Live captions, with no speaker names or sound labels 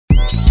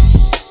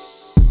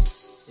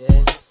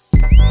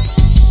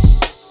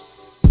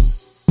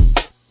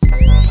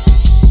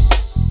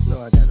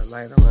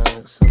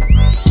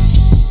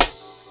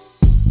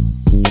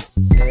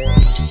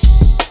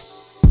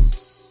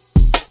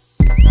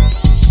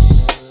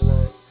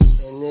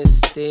it's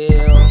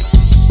still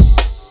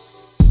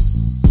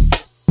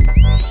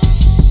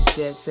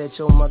Jets at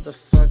your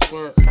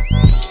motherfucking.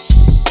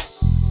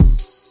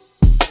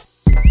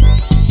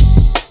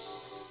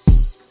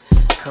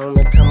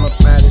 Homie, come up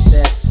out of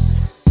that.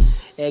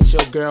 Ask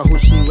your girl who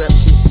she rep,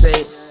 she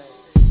say,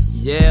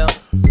 yeah.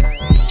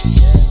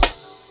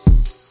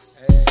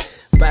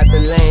 About to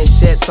land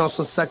jets on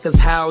some suckers'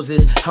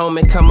 houses.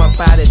 Homie, come up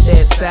out of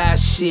that side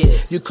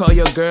shit. You call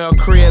your girl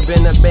crib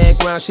in the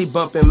background, she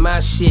bumping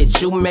my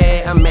shit. You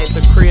mad? I'm at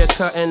the crib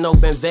cutting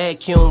open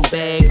vacuum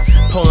bags,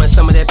 pouring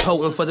some of that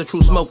potent for the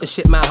true smoker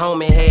shit my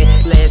homie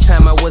had. Last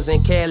time I was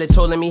in Cali,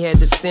 told him he had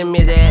to send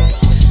me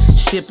that.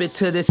 Ship it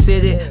to the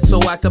city so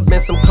I could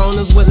bend some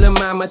corners with lil'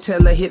 mama.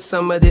 Tell her hit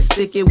some of this,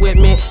 stick it with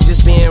me.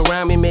 Just being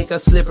around me make her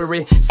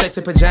slippery.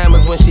 Sexy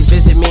pajamas when she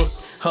visit me.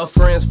 Her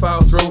friends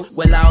fall through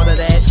with all of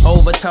that.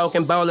 Over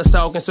talking, baller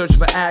stalking, search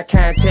for eye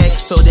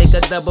contact so they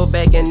could double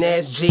back and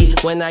ask G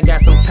when I got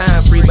some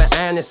time free. But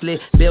honestly,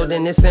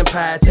 building this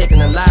empire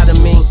taking a lot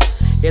of me.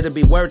 It'll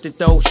be worth it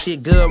though.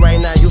 Shit good right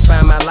now. You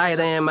find my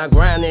lighter and my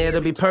grinder,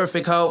 it'll be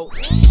perfect, ho.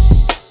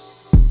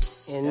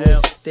 And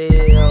it's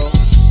still.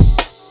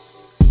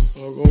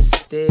 And it's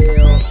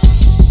still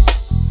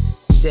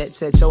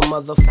Jets at your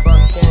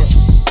motherfucking.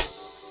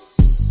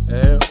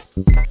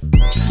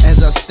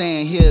 As I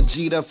stand here,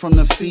 G'd up from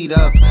the feet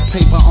up.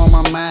 Paper on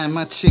my mind,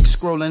 my chick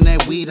scrolling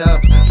that weed up.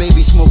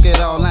 Baby smoke it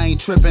all, I ain't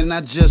tripping,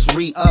 I just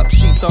re-up.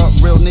 She thought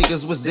real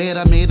niggas was dead,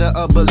 I made her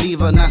a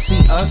believer. Now see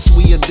us,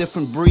 we a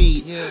different breed.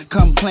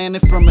 Come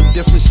planted from a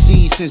different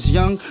seed. Since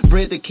young,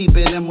 bred to keep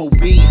it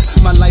MOB.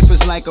 My life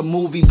is like a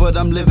movie, but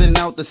I'm living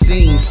out the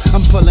scenes.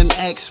 I'm pulling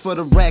X for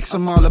the racks,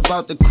 I'm all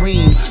about the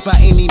cream. By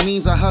any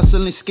means, I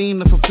hustle and scheme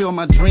to fulfill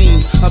my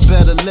dreams. A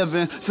better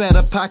living,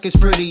 fatter pockets,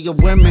 prettier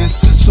women.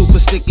 Super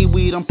sticky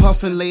weed, I'm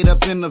puffing laid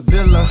up in the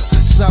villa.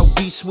 South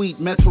Beach Sweet,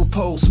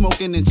 Metropole,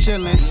 smoking and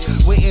chilling.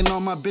 Waiting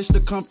on my bitch to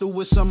come through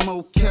with some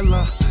more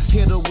killer.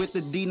 Hit her with the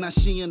D, now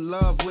she in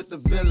love with the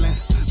villain.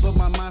 But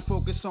my mind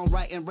focused on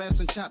writing raps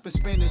and chopping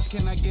Spanish.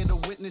 Can I get a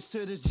witness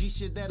to this G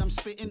shit that I'm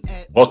spitting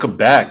at? Welcome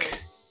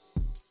back.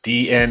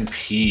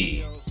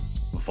 DNP,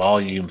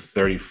 volume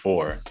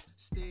 34.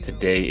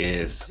 Today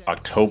is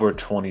October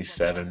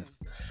 27th.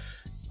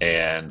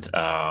 And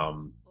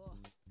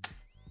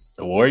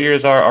the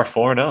Warriors are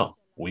 4-0.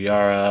 We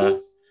are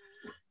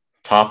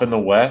top in the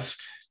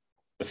West.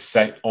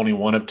 Only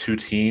one of two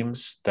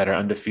teams that are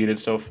undefeated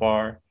so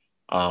far.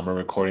 We're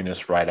recording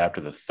this right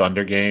after the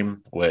Thunder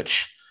game,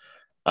 which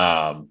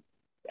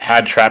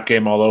had trap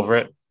game all over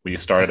it. We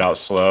started out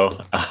slow,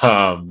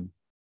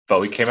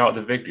 but we came out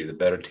with a victory. The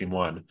better team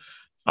won.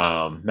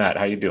 Matt,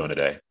 how you doing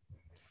today?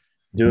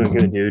 Doing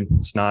good, dude.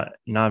 It's not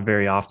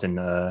very often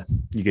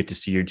you get to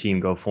see your team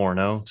go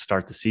 4-0,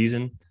 start the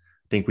season.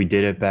 I think we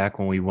did it back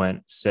when we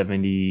went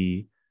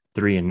 73-9.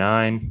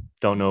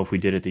 Don't know if we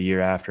did it the year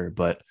after,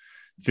 but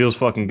feels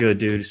fucking good,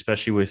 dude,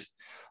 especially with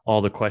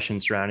all the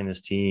questions surrounding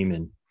this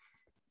team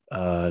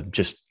and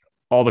just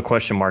all the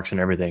question marks and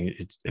everything.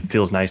 It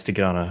feels nice to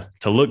get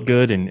to look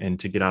good and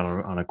to get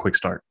on a quick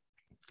start.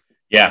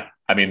 Yeah,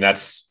 I mean,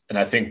 and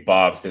I think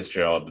Bob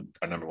Fitzgerald,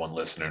 our number one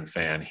listener and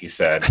fan, he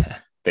said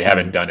they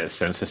haven't done it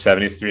since the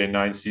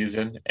 73-9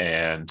 season,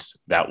 and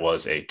that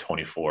was a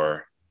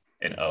 24-0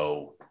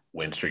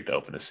 win streak to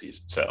open the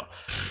season. So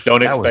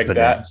don't expect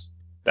that.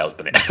 That was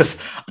bananas.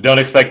 Don't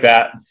expect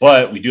that,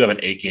 but we do have an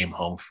 8-game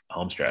home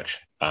stretch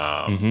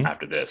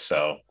after this,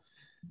 so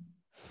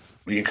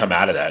we can come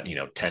out of that,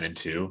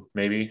 10-2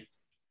 maybe.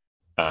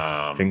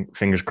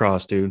 Fingers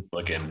crossed, dude.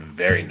 Looking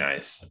very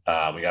nice.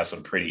 We got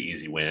some pretty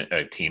easy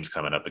teams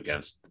coming up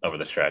against over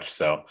the stretch.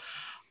 So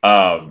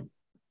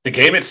the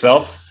game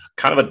itself,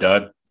 kind of a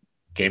dud.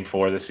 Game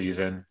 4 of the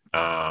season.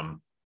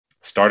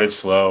 Started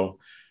slow.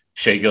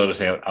 Shai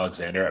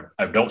Gilgeous-Alexander,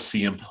 I don't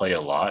see him play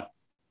a lot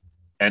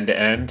end to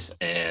end,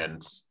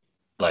 and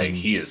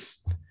he was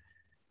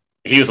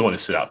the one who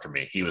stood out for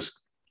me. He was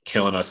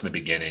killing us in the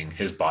beginning.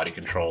 His body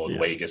control, the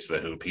way he gets to the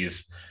hoop,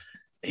 he's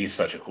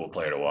such a cool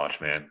player to watch,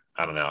 man.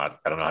 I don't know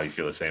how you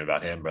feel the same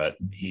about him, but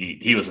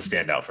he was a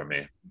standout for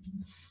me.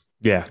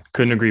 Yeah,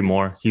 couldn't agree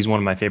more. He's one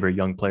of my favorite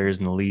young players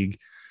in the league.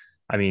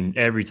 I mean,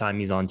 every time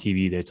he's on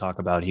TV, they talk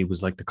about he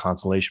was like the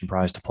consolation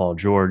prize to Paul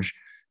George.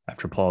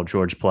 After Paul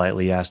George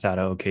politely asked out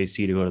of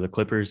OKC to go to the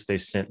Clippers, they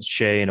sent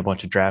Shai and a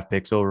bunch of draft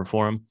picks over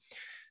for him.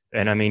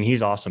 And I mean,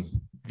 he's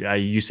awesome.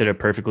 You said it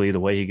perfectly. The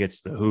way he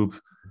gets the hoop,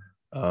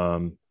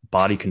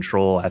 body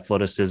control,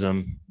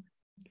 athleticism,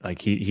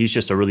 he's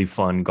just a really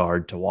fun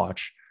guard to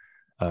watch.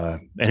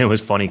 And it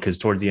was funny because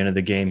towards the end of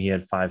the game, he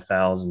had 5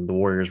 fouls and the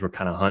Warriors were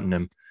kind of hunting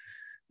him.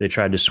 They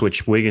tried to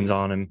switch Wiggins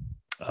on him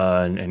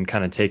and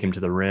kind of take him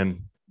to the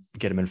rim,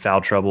 get him in foul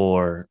trouble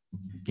or,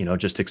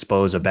 just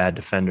expose a bad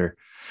defender.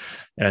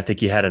 And I think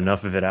he had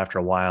enough of it after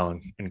a while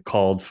and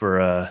called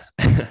for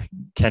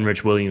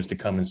Kenrich Williams to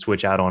come and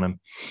switch out on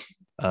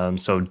him.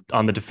 So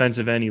on the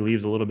defensive end, he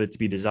leaves a little bit to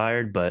be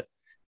desired. But,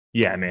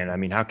 yeah, man, I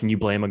mean, how can you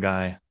blame a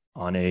guy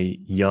on a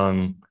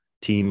young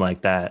team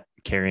like that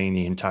carrying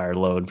the entire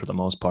load for the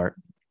most part?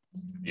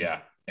 Yeah,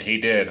 he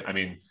did. I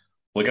mean,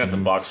 looking at the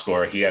box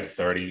score, he had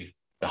 30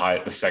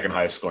 The second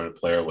highest scoring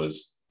player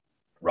was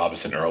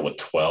Robinson Earl with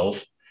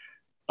 12.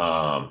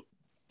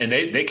 And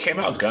they came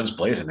out guns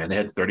blazing, man. They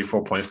had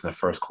 34 points in the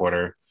first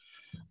quarter.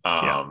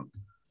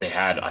 They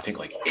had, I think,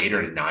 like 8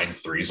 or 9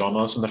 threes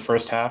almost in the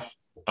first half.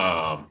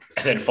 And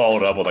then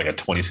followed up with like a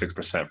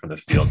 26% from the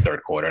field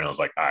third quarter. And I was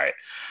like, all right,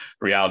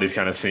 reality's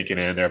kind of sinking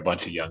in. They're a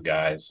bunch of young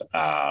guys.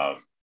 And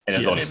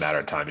it's only a matter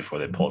of time before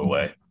they pulled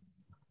away.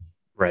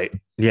 Right.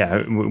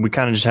 Yeah. We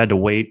kind of just had to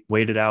wait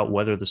it out,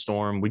 weather the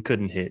storm. We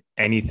couldn't hit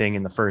anything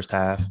in the first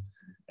half.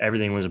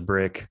 Everything was a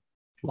brick.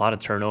 A lot of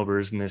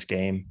turnovers in this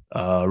game.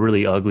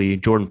 Really ugly.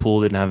 Jordan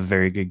Poole didn't have a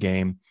very good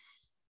game.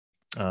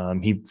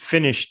 He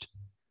finished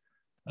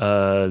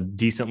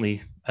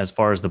decently as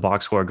far as the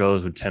box score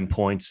goes with 10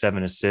 points,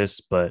 7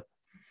 assists, but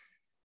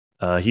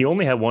he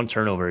only had 1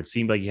 turnover. It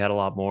seemed like he had a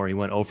lot more. He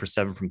went 0 for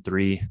 7 from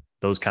 3.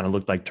 Those kind of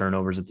looked like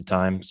turnovers at the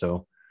time.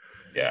 So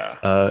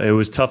it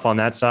was tough on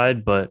that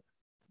side, but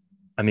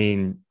I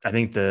mean, I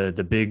think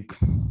the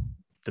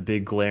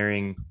big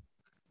glaring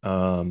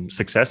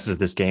successes of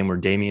this game were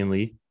Damian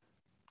Lee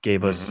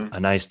gave us a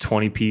nice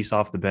 20-piece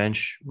off the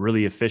bench,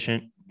 really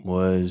efficient,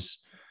 was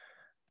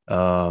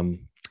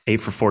 8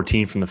 for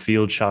 14 from the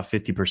field, shot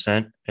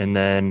 50%. And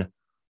then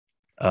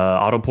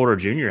Otto Porter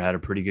Jr. had a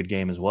pretty good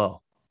game as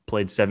well.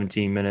 Played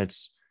 17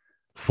 minutes,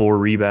 4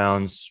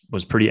 rebounds,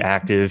 was pretty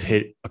active,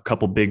 hit a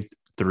couple big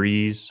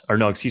threes. Or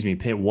no, excuse me,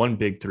 hit 1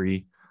 big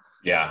three.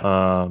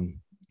 Yeah.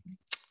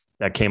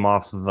 That came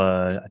off of,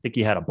 I think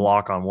he had a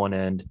block on one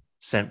end,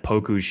 sent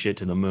Poku's shit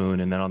to the moon.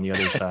 And then on the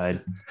other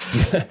side,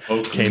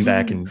 came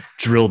back and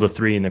drilled a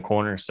 3 in the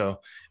corner. So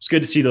it's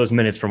good to see those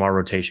minutes from our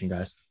rotation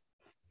guys.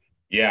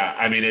 Yeah,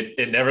 I mean,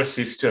 it never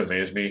ceases to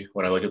amaze me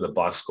when I look at the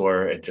box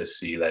score and just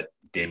see that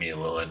Damian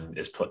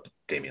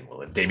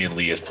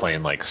Lee is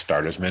playing like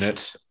starters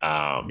minutes.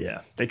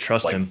 They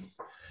trust him.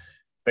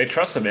 They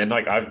trust him, and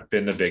like I've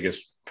been the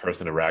biggest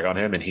person to rag on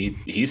him, and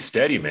he's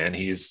steady, man.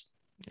 He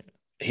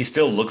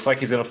still looks like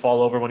he's gonna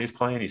fall over when he's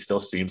playing. He still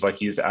seems like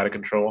he's out of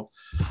control,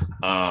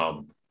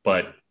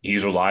 but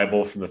he's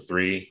reliable from the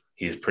 3.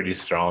 He's pretty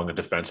strong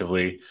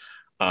defensively.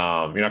 You're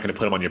not going to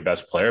put him on your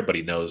best player, but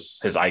he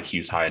knows his IQ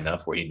is high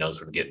enough where he knows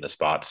when to get in the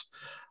spots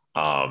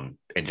and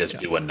just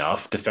do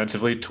enough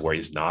defensively to where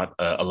he's not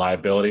a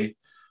liability.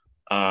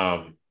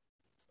 And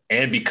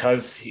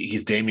because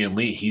he's Damian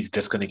Lee, he's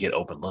just going to get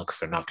open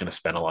looks. They're not going to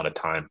spend a lot of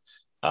time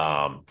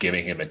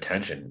giving him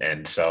attention.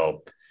 And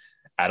so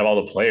out of all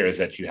the players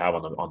that you have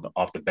on the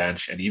off the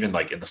bench and even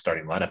like in the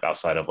starting lineup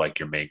outside of like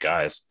your main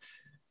guys,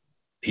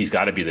 he's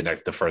got to be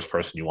the first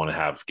person you want to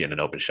have getting an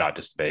open shot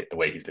just the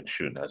way he's been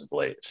shooting as of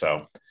late.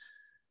 So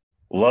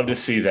love to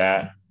see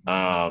that.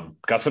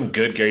 Got some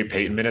good Gary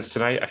Payton minutes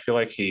tonight. I feel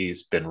like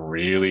he's been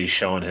really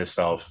showing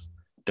himself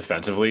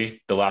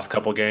defensively the last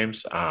couple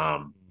games. We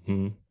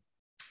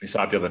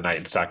saw it the other night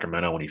in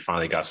Sacramento when he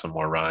finally got some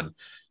more run,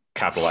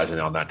 capitalizing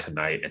on that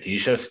tonight. And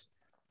he's just,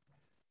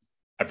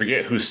 I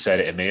forget who said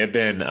it. It may have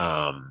been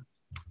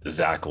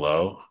Zach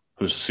Lowe,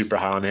 who's super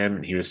high on him.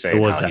 And he was saying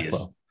how he's,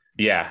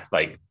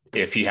 like,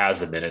 if he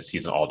has the minutes,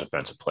 he's an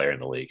all-defensive player in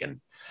the league. And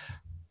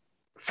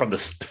from the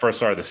first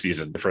start of the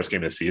season, the first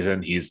game of the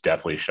season, he's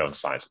definitely shown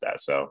signs of that.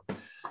 So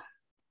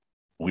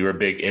we were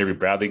big Avery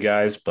Bradley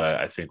guys, but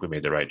I think we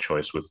made the right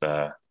choice with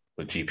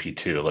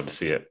GP2. I'd love to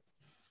see it.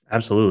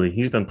 Absolutely.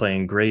 He's been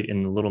playing great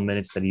in the little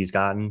minutes that he's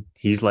gotten.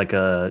 He's like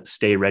a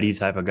stay ready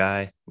type of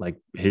guy. Like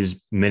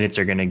his minutes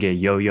are going to get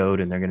yo-yoed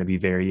and they're going to be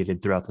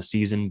varied throughout the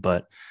season,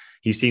 but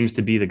he seems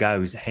to be the guy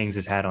who hangs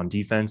his hat on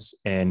defense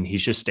and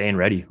he's just staying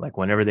ready. Like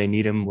whenever they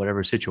need him,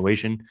 whatever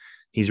situation,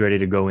 he's ready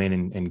to go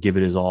in and give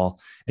it his all.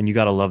 And you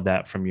got to love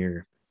that from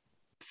your,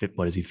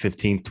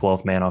 15th,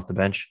 12th man off the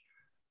bench.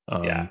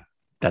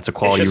 That's a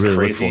quality you really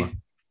crazy. Look for.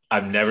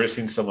 I've never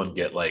seen someone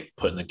get like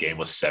put in the game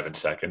with 7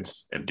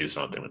 seconds and do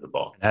something with the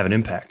ball. Have an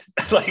impact.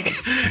 Like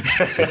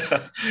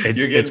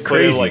you're getting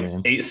crazy, like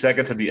man. 8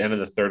 seconds at the end of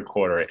the third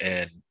quarter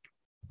and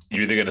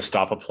you're either going to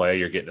stop a play,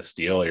 you're getting a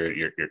steal, or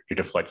you're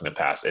deflecting a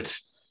pass. And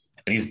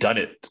he's done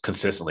it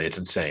consistently. It's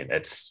insane.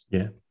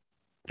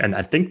 And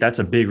I think that's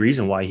a big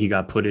reason why he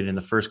got put in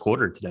the first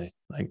quarter today.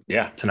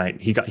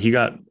 Tonight he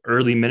got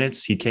early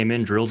minutes. He came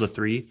in, drilled a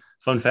 3.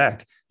 Fun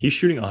fact: he's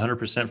shooting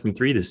 100% from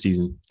 3 this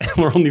season.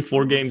 We're only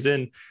 4 games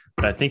in,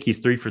 but I think he's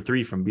 3 for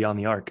 3 from beyond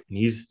the arc, and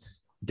he's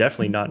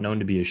definitely not known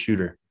to be a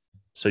shooter.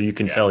 So you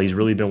can tell he's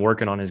really been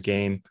working on his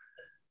game.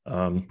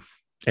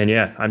 And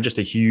I'm just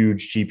a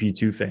huge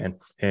GP2 fan,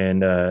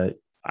 and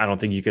I don't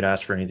think you could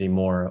ask for anything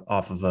more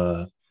off of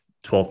a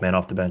 12th man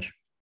off the bench.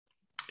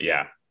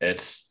 Yeah,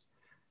 it's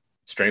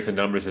strength in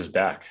numbers is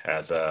back.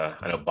 As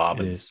I know Bob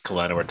and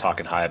Kalena were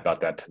talking high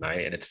about that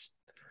tonight, and it's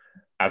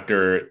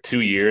after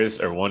 2 years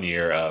or 1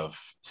 year of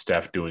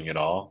Steph doing it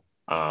all.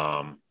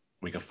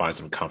 We can find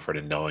some comfort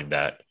in knowing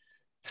that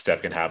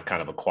Steph can have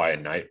kind of a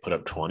quiet night, put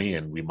up 20,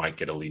 and we might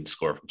get a lead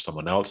score from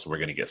someone else. And we're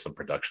going to get some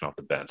production off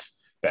the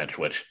bench,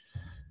 which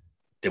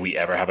did we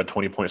ever have a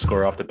 20-point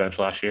scorer off the bench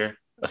last year?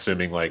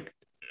 Assuming, like,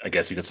 I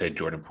guess you could say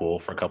Jordan Poole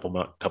for a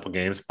couple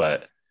games,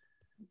 but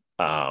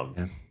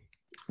night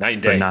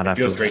and day. It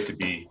feels great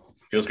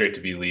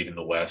to be leading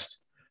the West.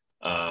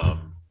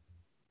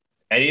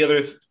 Any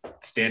other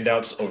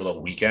standouts over the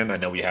weekend? I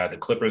know we had the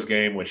Clippers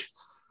game, which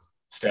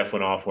Steph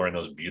went off wearing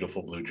those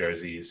beautiful blue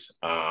jerseys.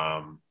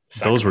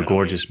 Those were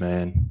gorgeous,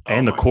 man.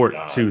 And the court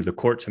God. too. The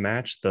court to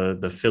match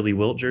the Philly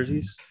Wilt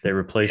jerseys. They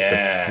replaced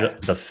Yeah.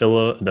 the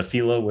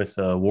Fila with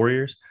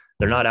Warriors.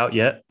 They're not out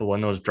yet, but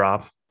when those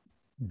drop,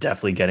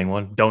 definitely getting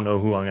one. Don't know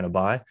who I'm going to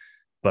buy,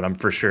 but I'm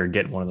for sure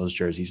getting one of those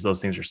jerseys.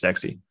 Those things are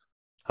sexy.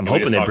 I'm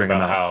hoping they bring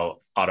them out.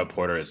 How Otto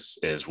Porter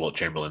is Wilt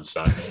Chamberlain's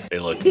son. They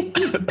look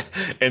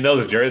in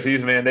those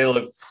jerseys, man. They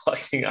look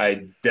fucking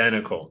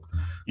identical.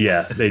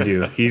 Yeah, they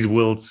do. He's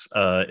Wilt's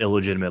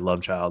illegitimate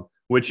love child,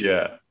 which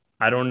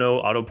I don't know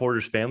Otto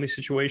Porter's family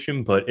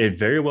situation, but it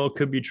very well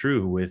could be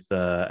true with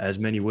as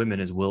many women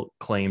as Wilt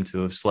claimed to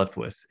have slept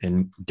with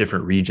in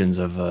different regions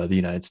of the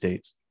United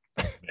States.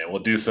 And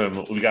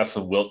we got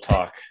some Wilt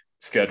talk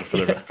scheduled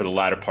for the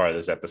latter part of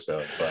this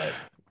episode, but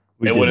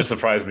it wouldn't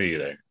surprise me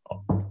either.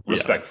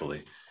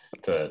 Respectfully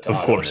to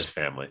Otto and his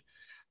family.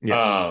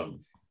 Yes.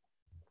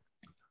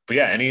 But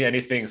yeah,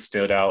 anything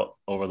stood out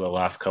over the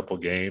last couple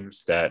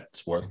games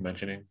that's worth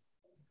mentioning?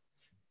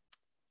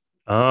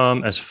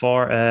 As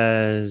far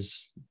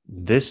as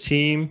this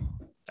team,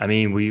 I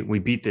mean, we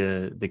beat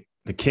the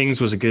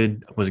Kings was a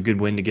good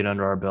win to get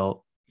under our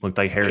belt. Looked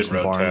like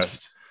Harrison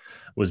Barnes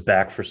was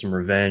back for some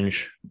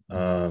revenge.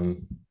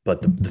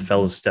 But the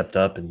fellas stepped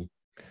up and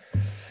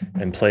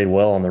played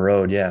well on the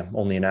road. Yeah,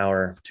 only an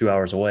hour, 2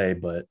 hours away,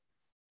 but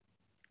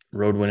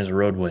road win is a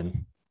road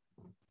win.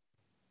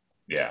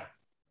 Yeah.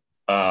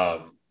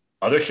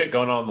 Other shit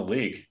going on in the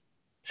league.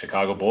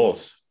 Chicago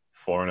Bulls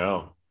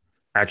 4-0.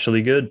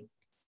 Actually good.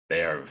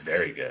 They are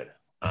very good.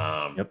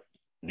 Yep.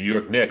 New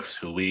York Knicks,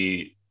 who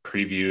we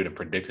previewed and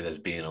predicted as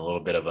being a little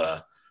bit of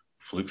a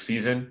fluke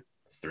season,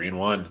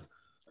 3-1.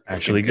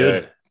 Actually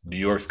good. New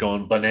York's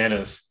going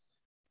bananas.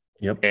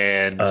 Yep.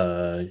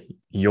 And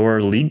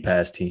your league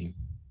pass team,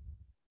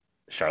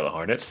 Charlotte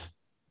Hornets.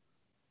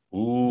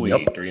 Ooh,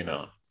 yep.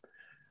 3-0.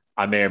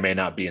 I may or may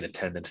not be in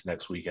attendance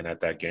next weekend at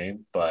that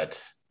game,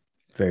 but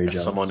very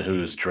as someone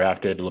who's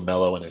drafted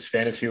LaMelo in his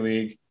fantasy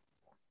league,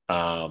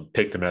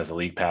 picked him as a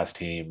league pass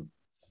team.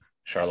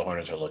 Charlotte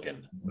Hornets are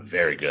looking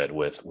very good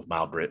with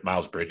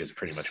Miles Bridges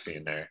pretty much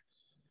being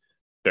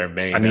their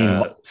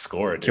main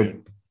scorer.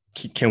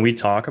 Can we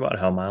talk about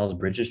how Miles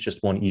Bridges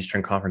just won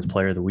Eastern Conference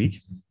Player of the Week?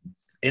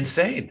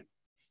 Insane.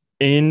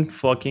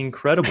 Fucking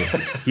incredible.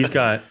 He's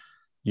got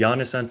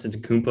Giannis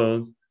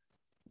Antetokounmpo,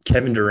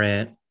 Kevin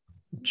Durant,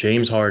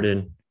 James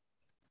Harden,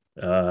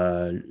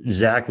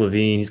 Zach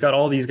LaVine. He's got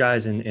all these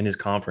guys in his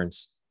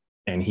conference,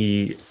 and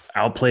he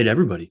outplayed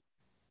everybody.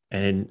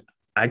 And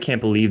I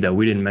can't believe that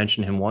we didn't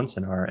mention him once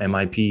in our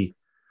MIP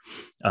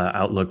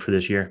outlook for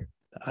this year.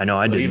 I know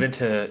I did. Even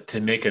to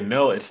make a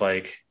note, it's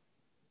like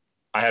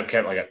I've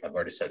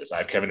already said this. I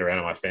have Kevin Durant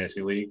in my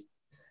fantasy league.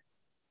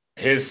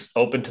 His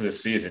open to the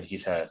season,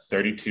 he's had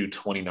 32,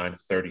 29,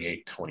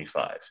 38,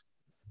 25.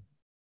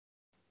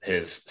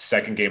 His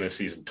second game of the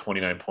season,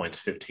 29 points,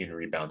 15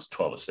 rebounds,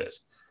 12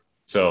 assists.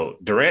 So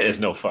Durant is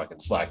no fucking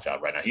slack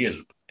job right now. He is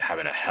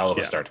having a hell of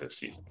a start to the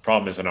season. The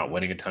problem is they're not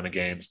winning a ton of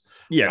games.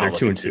 Yeah, they're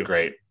 2-2.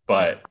 Great.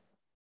 But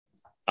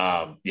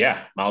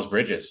Miles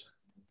Bridges,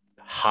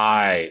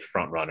 high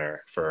front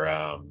runner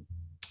for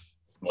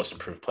most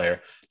improved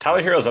player.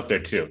 Tyler Hero's up there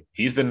too.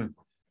 He's been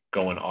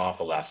going off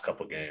the last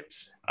couple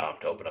games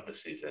to open up the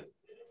season.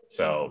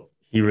 So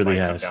he really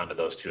has come down to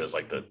those two as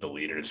like the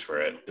leaders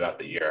for it throughout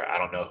the year. I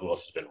don't know who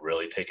else has been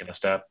really taking a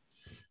step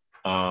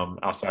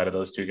outside of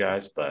those two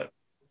guys, but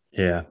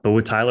yeah. But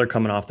with Tyler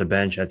coming off the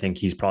bench, I think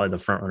he's probably the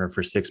front runner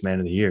for sixth man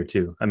of the year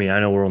too. I mean, I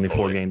know we're only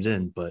 4 games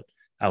in, but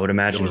I would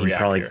imagine he'd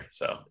probably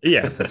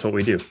that's what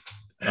we do.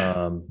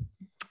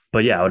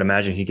 But yeah, I would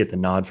imagine he'd get the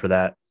nod for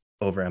that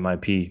over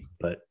MIP.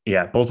 But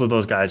yeah, both of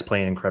those guys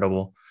playing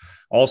incredible.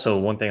 Also,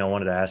 one thing I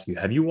wanted to ask you,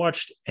 have you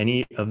watched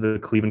any of the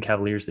Cleveland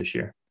Cavaliers this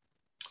year?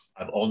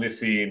 I've only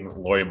seen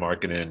Lauri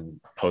Markkanen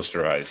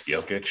posterize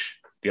Jokic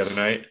the other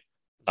night.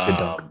 Good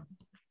dunk.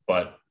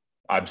 But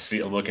I'm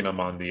looking them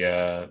on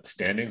the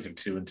standings of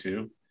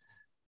 2-2,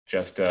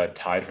 just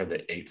tied for the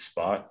 8th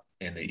spot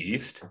in the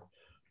East.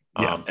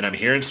 And I'm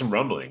hearing some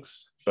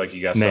rumblings. I feel like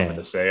you got something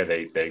to say. Are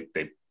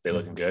they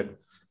looking good?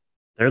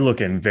 They're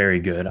looking very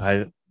good.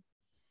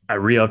 I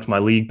re-upped my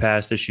league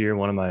pass this year.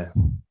 One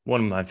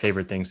of my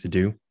favorite things to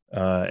do,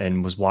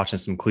 and was watching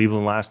some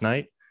Cleveland last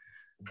night.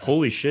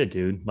 Holy shit,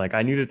 dude. Like,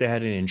 I knew that they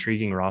had an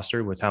intriguing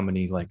roster with how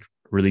many like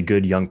really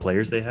good young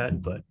players they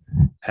had, but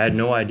had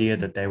no idea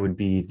that they would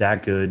be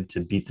that good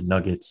to beat the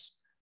Nuggets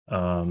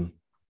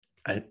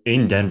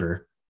in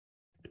Denver.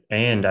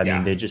 And I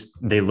mean,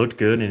 they looked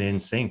good and in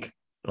sync.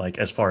 Like,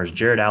 as far as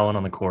Jared Allen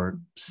on the court,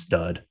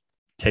 stud,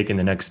 taking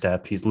the next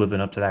step. He's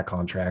living up to that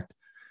contract.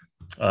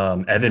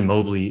 Evan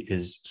Mobley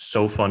is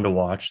so fun to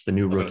watch. The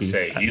new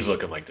rookie. He's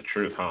looking like the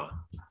truth, huh?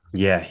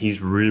 Yeah,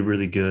 he's really,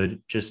 really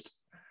good. Just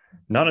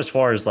not as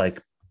far as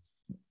like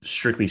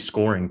strictly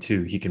scoring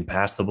too. He can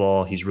pass the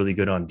ball. He's really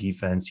good on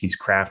defense. He's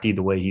crafty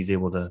the way he's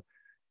able to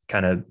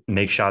kind of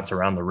make shots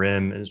around the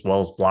rim as well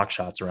as block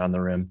shots around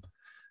the rim.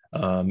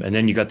 And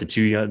then you got they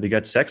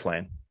got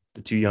Sexland,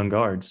 the 2 young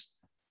guards.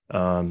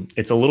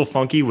 It's a little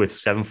funky with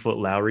 7-foot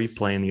Lowry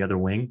playing the other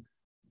wing,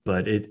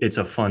 but it's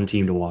a fun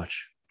team to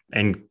watch.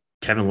 And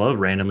Kevin Love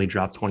randomly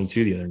dropped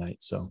 22 the other night,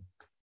 so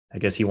I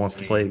guess he wants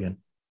to play again.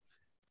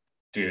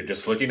 Dude,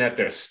 just looking at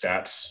their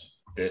stats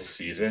this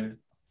season,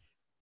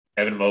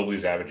 Evan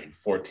Mobley's averaging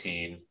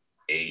 14,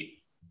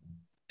 8,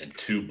 and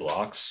 2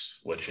 blocks,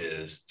 which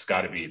is, it's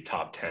got to be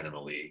top 10 in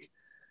the league.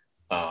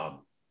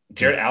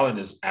 Jared Allen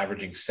is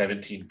averaging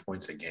 17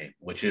 points a game,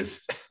 which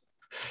is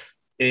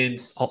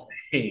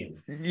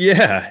insane.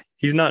 Yeah,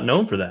 he's not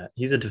known for that.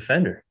 He's a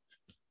defender.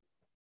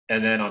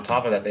 And then on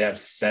top of that, they have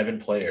 7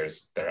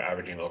 players that are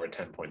averaging over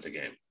 10 points a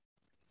game.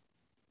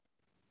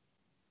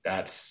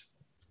 That's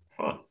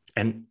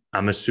And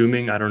I'm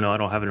assuming, I don't know, I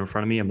don't have it in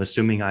front of me. I'm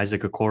assuming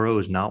Isaac Okoro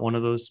is not one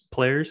of those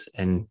players.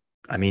 And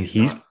I mean,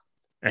 he's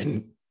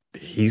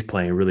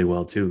playing really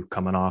well too,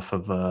 coming off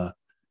of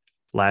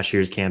last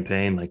year's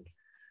campaign. Like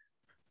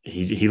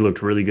he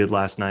looked really good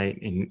last night.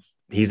 And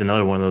he's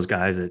another one of those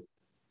guys that,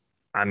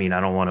 I mean, I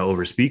don't want to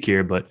overspeak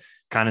here, but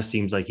kind of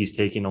seems like he's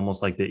taking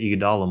almost like the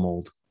Iguodala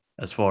mold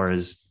as far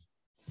as,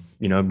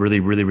 you know, really,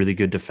 really, really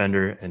good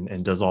defender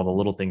and does all the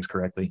little things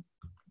correctly.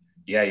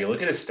 Yeah, you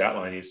look at his stat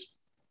line, he's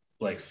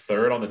like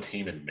 3rd on the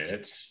team in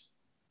minutes,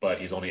 but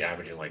he's only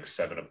averaging like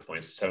 7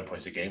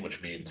 points a game,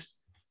 which means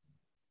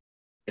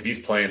if he's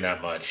playing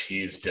that much,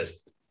 he's just,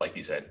 like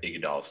you said,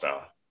 Iguodala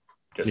style.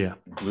 Just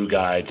glue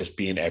guy, just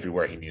being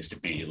everywhere he needs to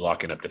be,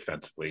 locking up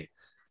defensively.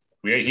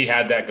 He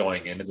had that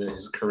going into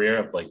his career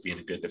of like being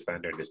a good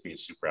defender and just being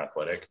super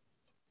athletic.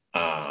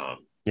 Yeah,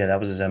 that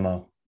was his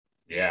MO.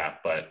 Yeah,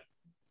 but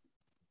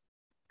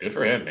good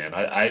for him, man.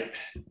 I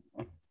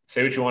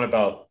say what you want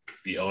about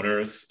the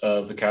owners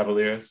of the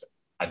Cavaliers.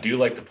 I do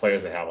like the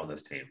players they have on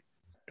this team.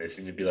 They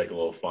seem to be like a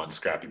little fun,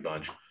 scrappy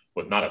bunch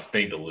with not a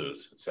thing to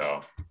lose.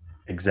 So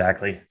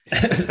exactly.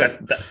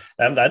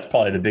 That's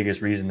probably the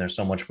biggest reason they're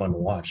so much fun to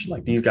watch.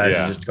 Like these guys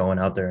are just going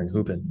out there and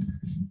hooping.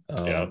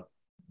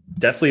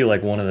 Definitely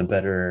like one of the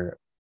better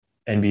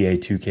NBA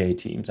 2K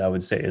teams, I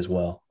would say as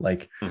well.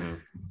 Like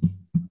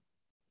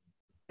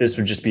this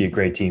would just be a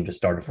great team to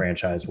start a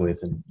franchise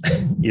with and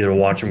either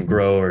watch them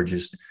grow or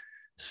just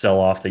sell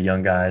off the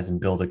young guys and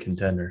build a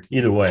contender.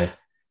 Either way,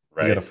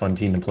 we got a fun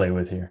team to play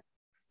with here.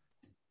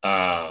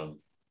 The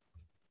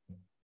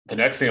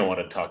next thing I want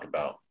to talk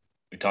about,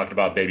 we talked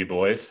about baby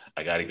boys.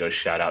 I got to go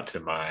shout out to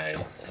my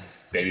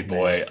baby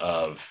boy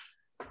of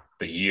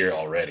the year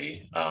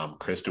already,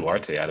 Chris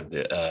Duarte out of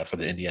the for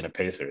the Indiana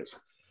Pacers.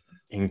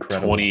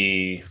 Incredible.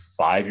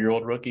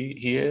 25-year-old rookie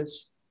he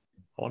is,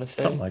 I want to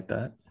say. Something like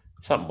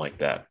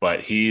that.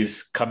 But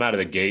he's come out of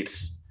the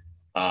gates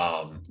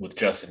with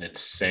just an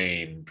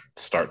insane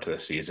start to the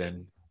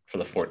season for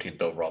the 14th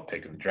overall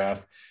pick in the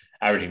draft,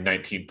 averaging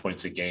 19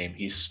 points a game.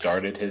 He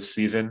started his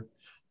season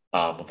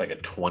with like a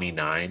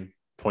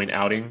 29-point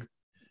outing.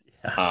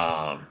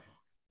 Yeah.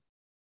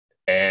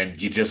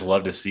 And you just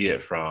love to see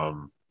it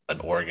from an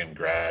Oregon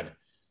grad,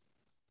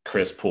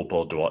 Chris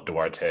Pulpo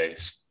Duarte.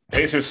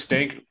 Pacers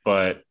stink,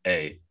 but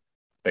hey,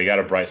 they got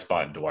a bright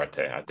spot in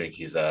Duarte. I think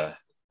he's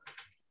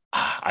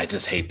I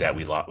just hate that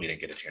we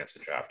didn't get a chance to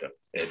draft him.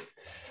 It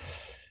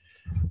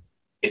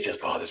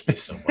just bothers me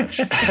so much.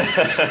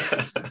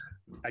 I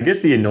guess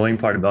the annoying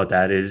part about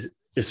that is,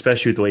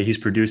 especially with the way he's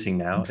producing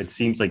now, it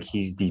seems like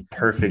he's the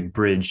perfect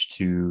bridge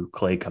to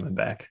Clay coming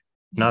back.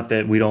 Not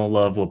that we don't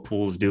love what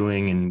Poole's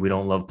doing and we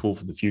don't love Poole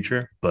for the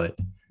future, but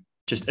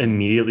just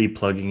immediately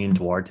plugging in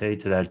Duarte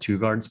to that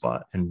 2-guard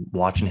spot and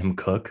watching him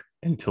cook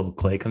until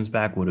Clay comes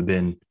back would have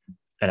been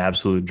an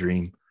absolute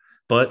dream.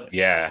 But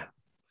yeah,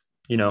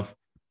 you know,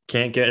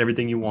 can't get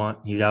everything you want.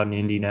 He's out in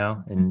Indy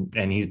now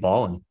and he's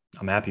balling.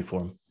 I'm happy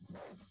for him.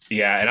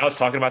 Yeah, and I was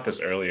talking about this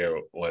earlier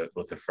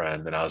with a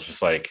friend, and I was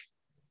just like,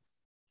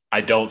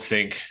 I don't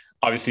think,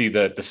 obviously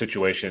the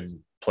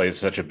situation plays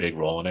such a big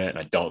role in it, and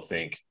I don't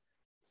think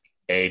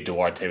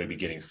Duarte would be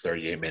getting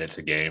 38 minutes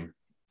a game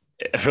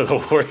for the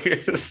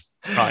Warriors,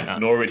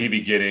 nor would he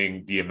be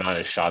getting the amount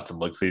of shots and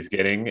looks he's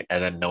getting.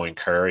 And then knowing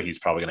Kerr, he's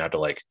probably gonna have to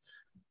like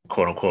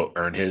quote unquote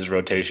earn his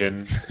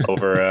rotation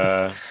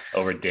over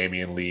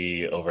Damian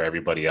Lee, over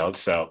everybody else.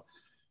 So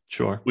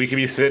sure, we could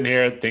be sitting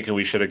here thinking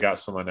we should have got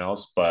someone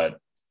else, but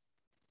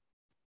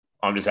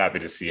I'm just happy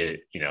to see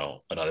it, you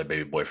know, another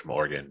baby boy from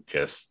Oregon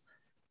just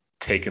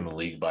taking the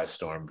league by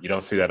storm. You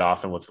don't see that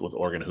often with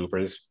Oregon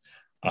hoopers.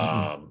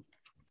 Mm-hmm.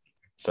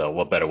 So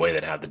what better way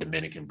than have the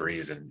Dominican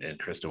Breeze and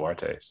Chris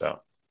Duarte? So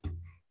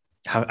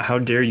how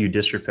dare you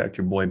disrespect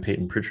your boy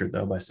Peyton Pritchard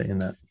though by saying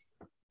that?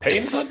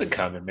 Peyton's up and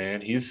coming, man.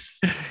 He's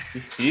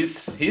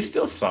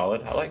still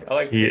solid. I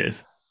like. He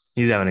is.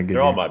 He's having a good.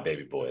 They're all my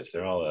baby boys.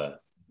 They're all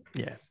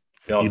yeah.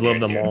 You love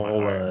them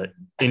all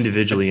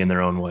individually in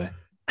their own way.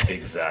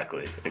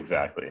 Exactly.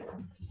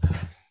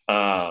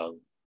 But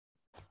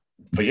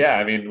yeah,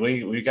 I mean,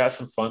 we got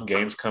some fun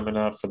games coming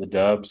up for the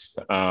Dubs.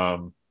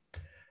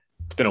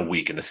 It's been a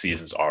week and the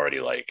season's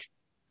already like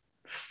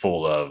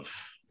full of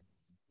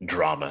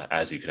drama,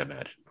 as you can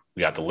imagine.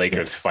 We got the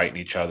Lakers fighting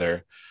each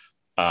other.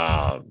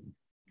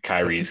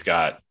 Kyrie's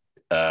got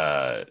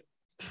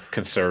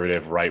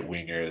conservative right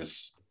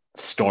wingers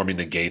storming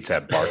the gates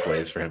at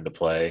Barclays for him to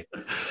play.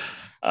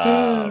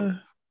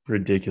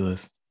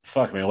 Ridiculous.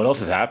 Fuck, man, what else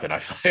has happened?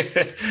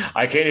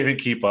 I can't even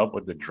keep up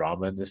with the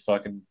drama in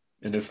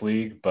this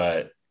league,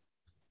 but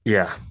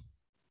yeah,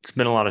 it's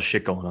been a lot of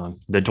shit going on.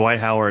 The Dwight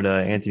Howard,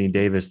 Anthony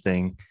Davis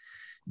thing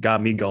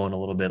got me going a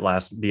little bit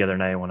the other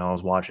night when I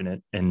was watching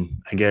it.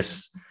 And I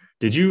guess,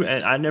 did you?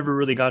 And I never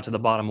really got to the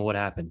bottom of what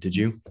happened. Did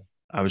you?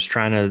 I was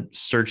trying to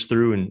search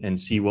through and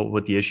see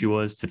what the issue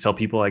was to tell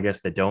people, I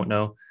guess, that don't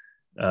know.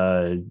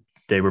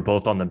 They were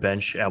both on the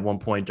bench at one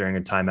point during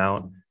a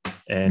timeout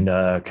and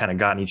kind of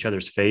got in each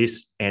other's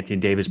face. Anthony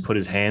Davis put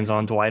his hands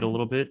on Dwight a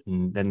little bit,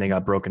 and then they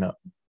got broken up.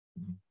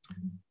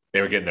 They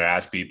were getting their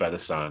ass beat by the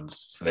Suns,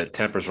 so their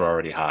tempers were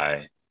already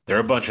high. They're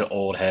a bunch of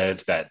old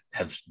heads that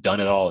have done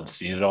it all and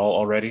seen it all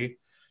already.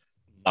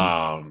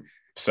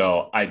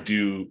 So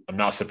I'm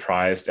not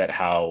surprised at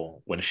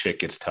how when shit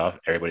gets tough,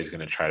 everybody's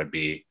going to try to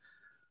be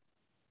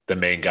the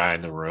main guy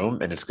in the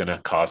room, and it's going to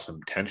cause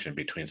some tension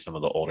between some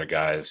of the older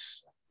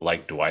guys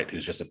like Dwight,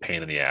 who's just a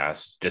pain in the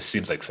ass, just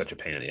seems like such a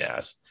pain in the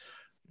ass.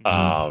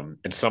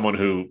 And someone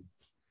who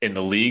in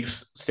the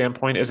league's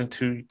standpoint isn't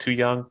too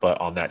young, but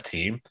on that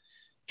team,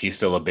 he's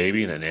still a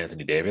baby, and then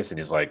Anthony Davis, and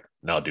he's like,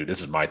 no, dude,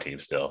 this is my team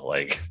still.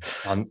 Like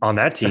on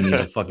that team, he's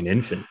a fucking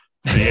infant.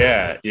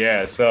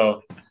 Yeah.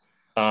 So,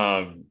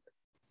 and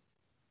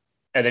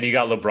then you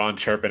got LeBron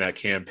chirping at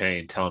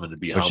Campaign, telling him to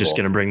be humble. I was just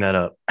going to bring that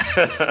up.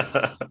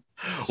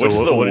 Which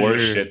is the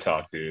worst shit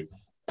talk, dude.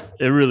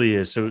 It really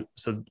is. So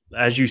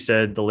as you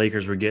said, the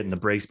Lakers were getting the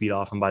brakes beat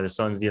off them by the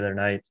Suns the other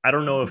night. I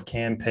don't know if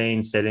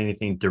Campaign said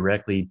anything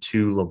directly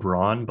to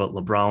LeBron, but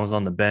LeBron was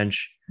on the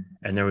bench,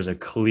 and there was a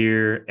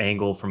clear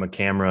angle from a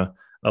camera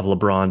of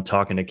LeBron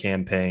talking to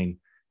Campaign.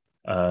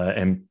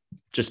 And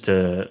just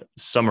to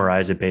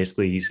summarize it,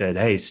 basically, he said,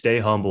 hey, stay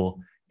humble.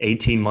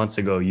 18 months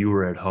ago, you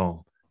were at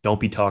home. Don't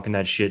be talking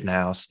that shit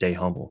now. Stay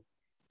humble.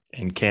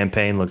 And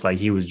Campaign looked like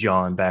he was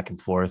jawing back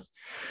and forth.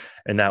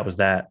 And that was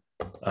that.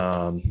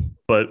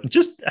 But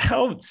just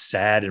how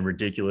sad and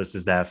ridiculous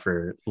is that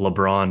for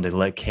LeBron to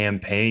let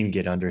Campaign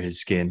get under his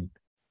skin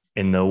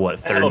in the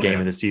third game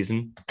of the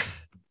season?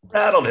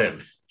 Rattled him.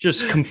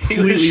 Just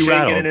completely he was shaking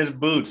rattled in his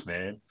boots,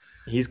 man.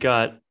 He's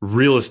got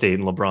real estate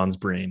in LeBron's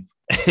brain.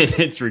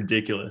 It's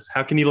ridiculous.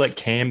 How can you let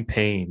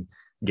Campaign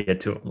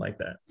get to him like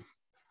that?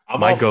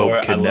 My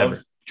GOAT could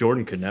never.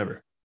 Jordan could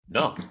never.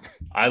 No.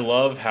 I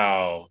love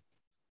how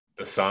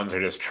the Suns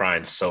are just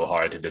trying so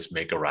hard to just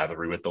make a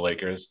rivalry with the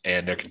Lakers,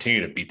 and they're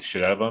continuing to beat the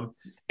shit out of them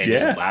and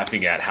just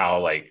laughing at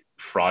how like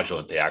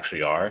fraudulent they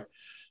actually are.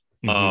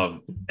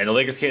 And the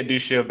Lakers can't do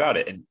shit about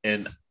it.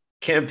 And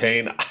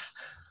Campaign,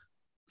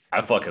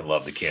 I fucking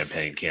love the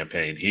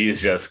Campaign. He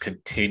is just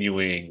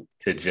continuing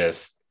to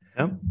just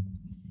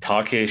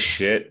talk his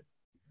shit.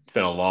 It's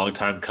been a long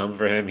time coming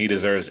for him. He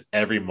deserves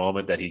every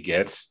moment that he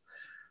gets.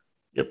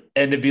 Yep.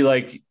 And to be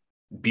like,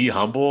 be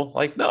humble,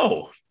 like,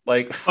 no.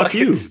 Like, fuck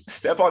you.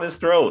 Step on his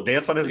throat,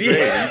 dance on his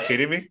grave. Are you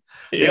kidding me?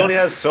 He only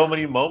has so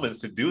many moments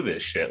to do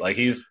this shit. Like,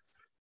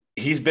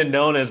 he's been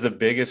known as the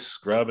biggest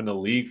scrub in the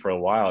league for a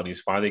while, and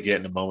he's finally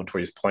getting a moment where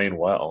he's playing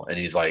well, and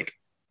he's like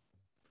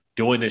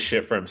doing this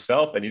shit for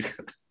himself, and he's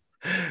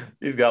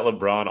got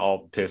LeBron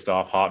all pissed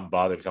off, hot and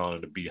bothered, telling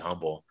him to be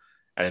humble,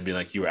 and then being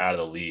like, you were out of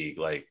the league.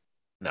 Like,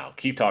 no,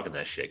 keep talking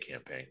that shit,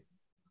 Campaign.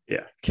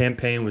 Yeah,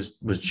 Campaign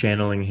was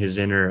channeling his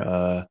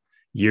inner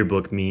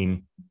yearbook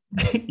meme.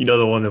 You know,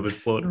 the one that was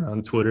floating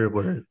around Twitter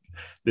where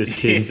this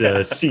kid's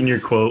senior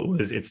quote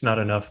was, it's not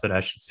enough that I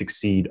should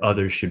succeed,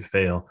 others should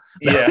fail.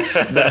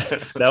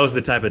 That was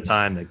the type of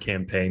time that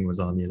Campaign was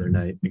on the other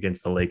night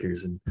against the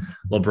Lakers, and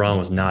LeBron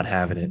was not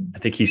having it. I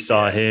think he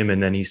saw him,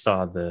 and then he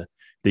saw the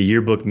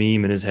yearbook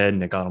meme in his head,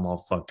 and it got him all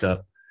fucked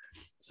up.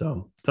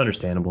 So it's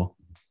understandable.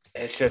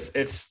 It's just,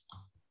 it's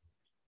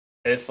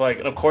like,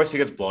 of course he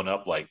gets blown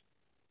up like,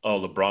 oh,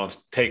 LeBron's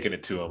taking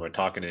it to him or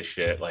talking his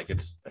shit. Like,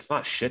 it's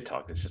not shit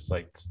talk. It's just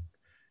like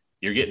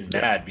you're getting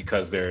mad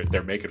because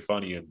they're making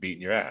fun of you and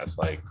beating your ass.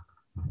 Like,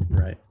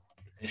 right.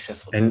 It's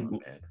just LeBron, and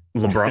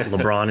man.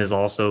 LeBron is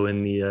also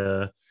in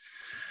the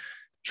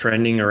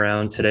trending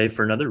around today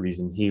for another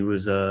reason. He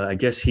was, I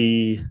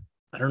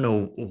don't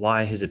know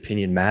why his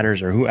opinion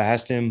matters or who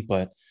asked him,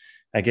 but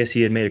I guess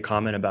he had made a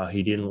comment about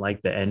he didn't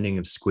like the ending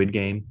of Squid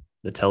Game,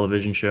 the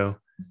television show.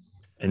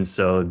 And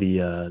so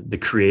the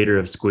creator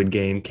of Squid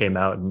Game came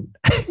out and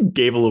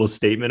gave a little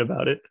statement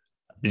about it.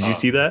 Did you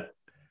see that?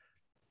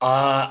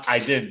 I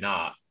did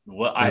not.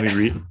 Well, let me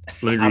read.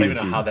 I don't even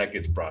know how that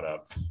gets brought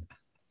up.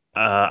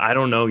 I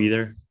don't know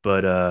either,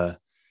 but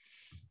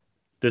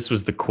this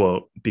was the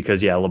quote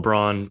because,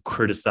 LeBron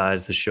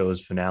criticized the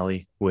show's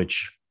finale,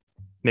 which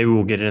maybe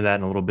we'll get into that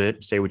in a little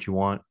bit. Say what you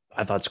want.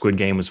 I thought Squid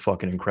Game was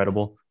fucking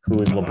incredible.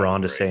 Who is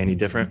LeBron to say any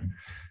different?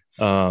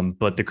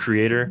 But the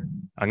creator,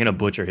 I'm going to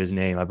butcher his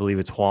name. I believe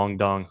it's Hwang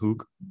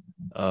Dong-hook.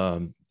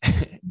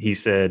 He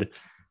said,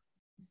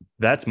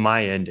 that's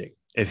my ending.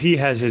 If he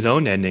has his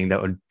own ending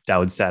that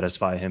would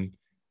satisfy him,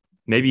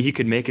 maybe he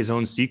could make his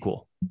own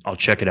sequel. I'll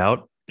check it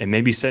out and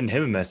maybe send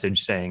him a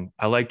message saying,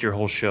 I liked your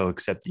whole show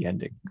except the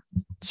ending.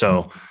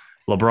 So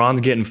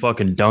LeBron's getting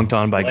fucking dunked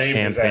on by Blame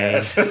his Campaign,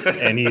 ass.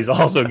 and he's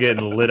also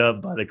getting lit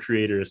up by the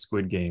creator of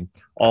Squid Game,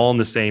 all in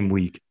the same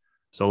week.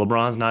 So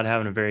LeBron's not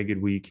having a very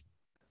good week,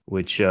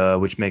 which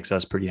makes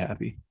us pretty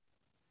happy.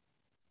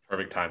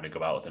 Perfect time to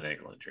go out with an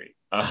ankle injury.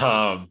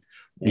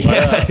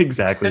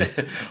 Exactly.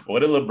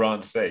 What did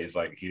LeBron say? He's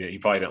like he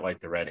probably didn't like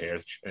the red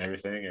hairs and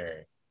everything.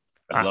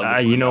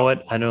 Or You know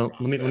what? I don't.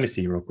 Let me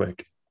see real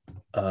quick.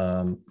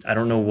 I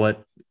don't know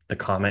what the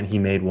comment he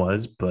made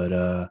was,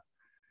 but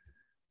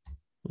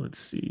let's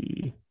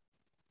see.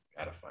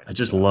 I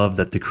just love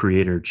that the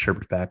creator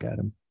chirped back at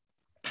him.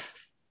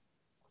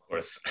 Of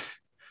course.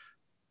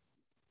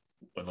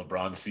 When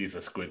LeBron sees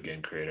a Squid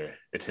Game creator,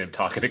 it's him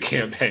talking to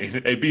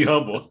Campaign. Hey, be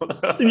humble.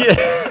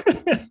 Yeah.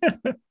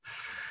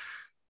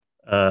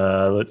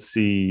 Let's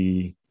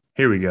see.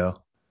 Here we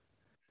go.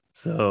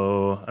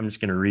 So I'm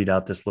just going to read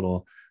out this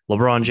little.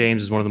 LeBron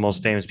James is one of the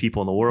most famous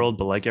people in the world,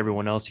 but like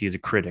everyone else, he is a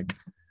critic.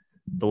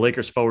 The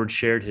Lakers forward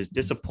shared his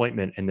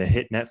disappointment in the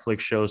hit Netflix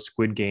show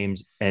Squid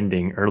Game's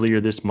ending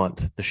earlier this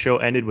month. The show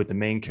ended with the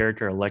main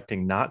character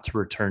electing not to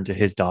return to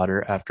his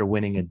daughter after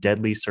winning a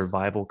deadly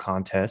survival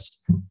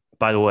contest.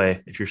 By the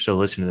way, if you're still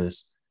listening to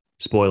this,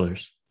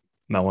 spoilers.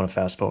 Might want to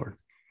fast forward.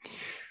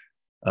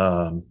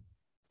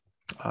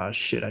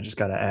 Shit, I just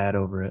got to add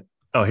over it.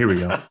 Oh, here we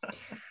go.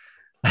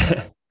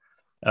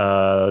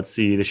 Let's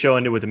see. The show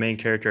ended with the main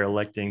character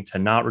electing to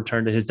not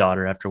return to his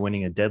daughter after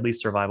winning a deadly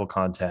survival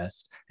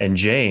contest. And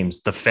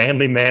James, the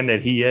family man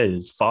that he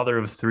is, father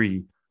of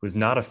three, was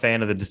not a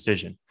fan of the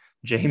decision.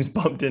 James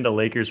bumped into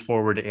Lakers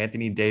forward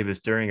Anthony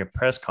Davis during a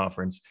press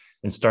conference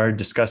and started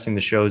discussing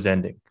the show's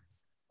ending.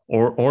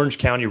 Orange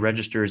County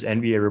Register's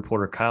NBA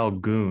reporter Kyle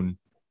Goon,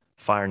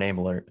 fire name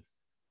alert,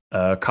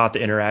 caught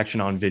the interaction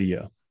on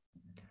video.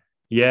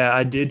 Yeah,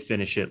 I did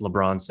finish it,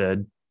 LeBron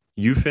said.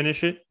 You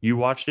finish it? You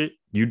watched it?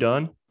 You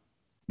done?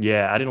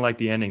 Yeah, I didn't like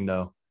the ending,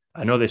 though.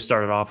 I know they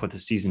started off with the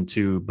season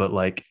 2, but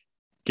like,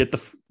 get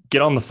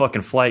on the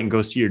fucking flight and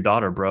go see your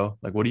daughter, bro.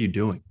 Like, what are you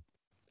doing?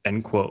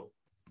 End quote.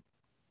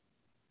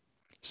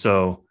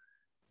 So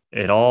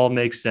it all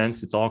makes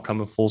sense. It's all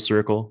coming full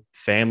circle.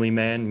 Family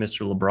man,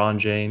 Mr. LeBron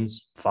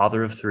James,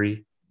 father of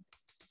three,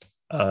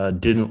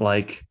 didn't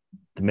like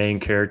the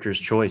main character's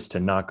choice to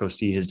not go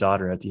see his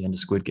daughter at the end of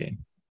Squid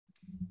Game.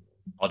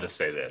 I'll just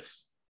say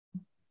this.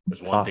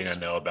 There's one thing I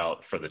know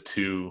about for the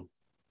two.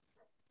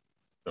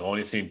 I've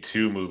only seen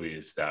 2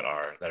 movies that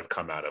have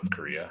come out of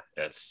Korea.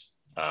 It's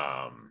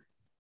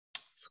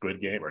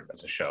Squid Game, or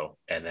that's a show,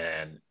 and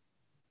then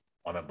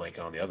I'm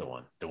blanking on the other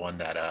one, the one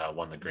that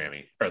won the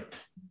Grammy. Or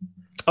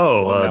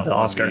the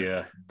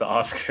Oscar. The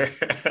Oscar.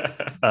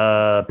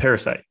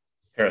 Parasite.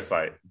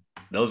 Parasite.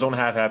 Those don't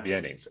have happy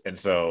endings, and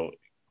so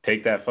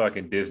take that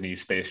fucking Disney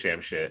Space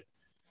Jam shit.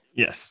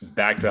 Yes.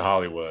 Back to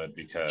Hollywood,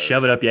 because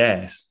shove it up your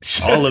ass.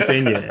 All up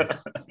in your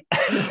ass.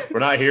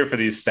 We're not here for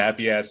these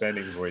sappy ass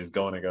endings where he's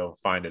going to go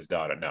find his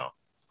daughter. No.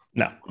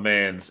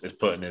 Man's is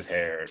putting his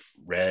hair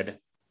red.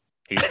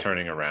 He's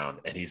turning around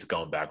and he's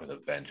going back with a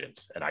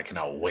vengeance. And I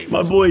cannot wait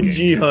for my boy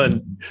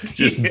Jihan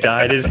just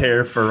dyed his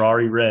hair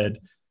Ferrari red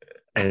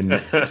and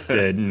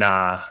said,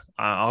 nah,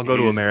 I'll go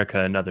to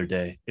America another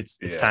day.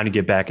 It's time to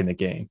get back in the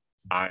game.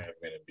 I am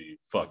going to be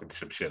fucking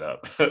some shit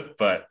up.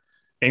 But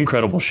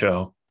incredible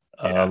show.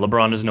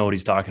 LeBron doesn't know what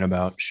he's talking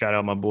about. Shout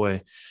out my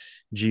boy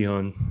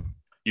Jihoon.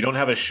 You don't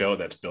have a show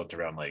that's built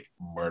around like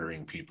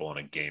murdering people in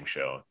a game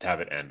show to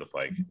have it end with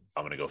like,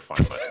 I'm gonna go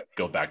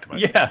back to my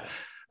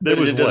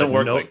it doesn't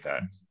work like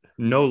that.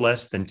 No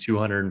less than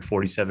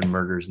 247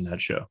 murders in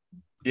that show.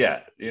 Yeah,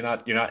 you're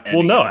not.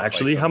 Well, no,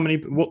 actually, how many?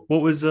 What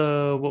was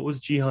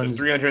Jihoon's?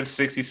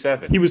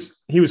 367. He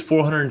was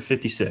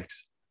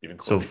 456.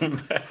 So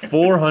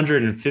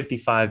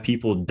 455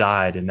 people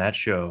died in that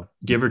show,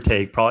 give or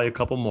take, probably a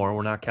couple more.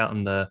 We're not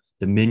counting the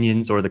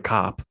minions or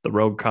the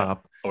rogue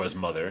cop. Or his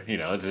mother,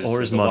 or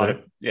his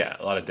mother.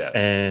 A lot of deaths.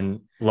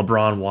 And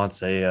LeBron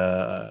wants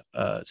a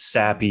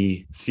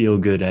sappy,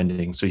 feel-good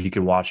ending so he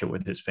could watch it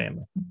with his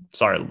family.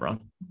 Sorry,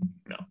 LeBron.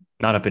 No.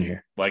 Not up in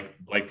here. Like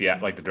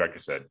the director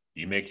said,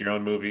 you make your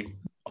own movie.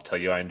 I'll tell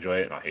you I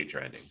enjoy it, and I'll hate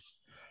your ending.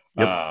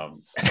 Yep.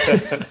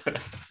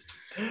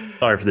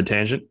 Sorry for the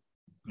tangent.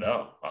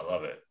 No, I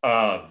love it.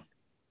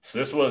 So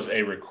this was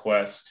a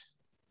request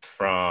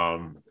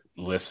from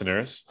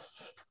listeners.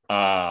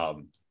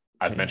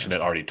 I've mentioned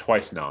it already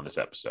twice now in this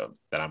episode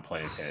that I'm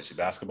playing fantasy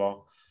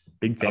basketball.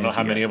 I don't know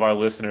how many of our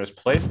listeners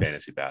play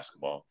fantasy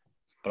basketball,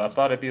 but I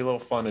thought it'd be a little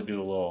fun to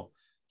do a little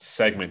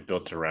segment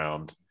built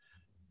around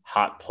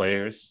hot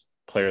players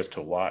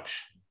to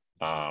watch.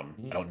 I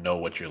don't know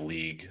what your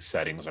league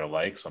settings are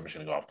like, so I'm just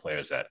going to go off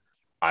players that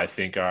I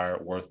think are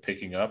worth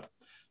picking up.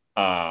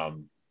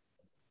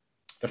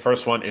 The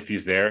first one, if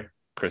he's there,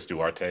 Chris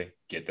Duarte,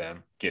 get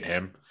him.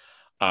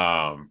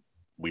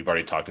 We've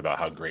already talked about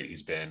how great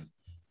he's been.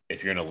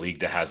 If you're in a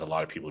league that has a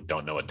lot of people who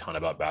don't know a ton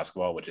about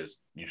basketball, which is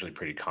usually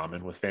pretty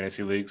common with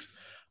fantasy leagues,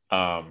 it's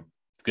a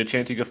good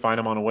chance you could find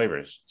him on the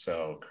waivers.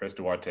 So Chris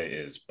Duarte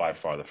is by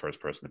far the first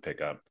person to pick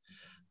up.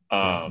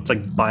 It's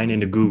like buying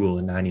into Google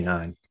in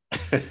 99.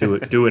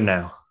 Do it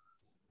now.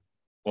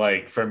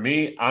 Like for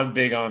me, I'm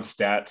big on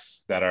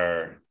stats that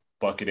are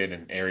bucketed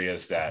in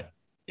areas that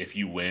if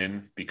you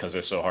win because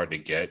they're so hard to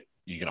get,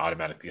 you can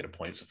automatically get a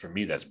point. So for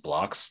me, that's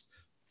blocks.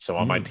 So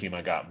on my team,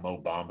 I got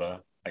Mo Bamba,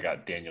 I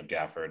got Daniel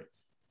Gafford,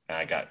 and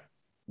I got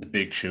the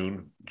big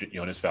Chun,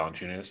 Jonas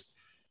Valanciunas.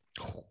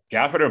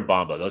 Gafford and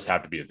Bamba, those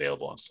have to be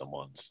available on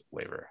someone's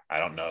waiver. I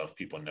don't know if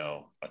people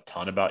know a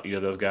ton about either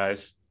of those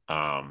guys.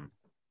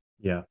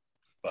 Yeah.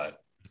 But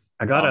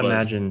I got to Bamba's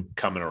imagine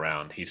coming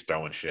around. He's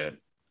throwing shit.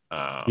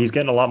 he's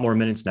getting a lot more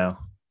minutes now,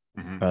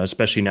 Mhm.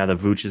 especially now that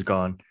Vooch is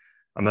gone.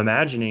 I'm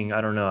imagining,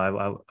 I don't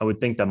know, I would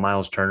think that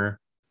Miles Turner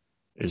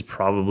is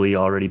probably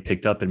already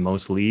picked up in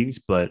most leagues,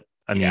 but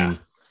I mean,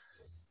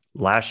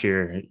 last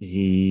year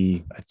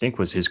I think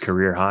was his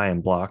career high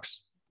in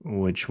blocks,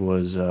 which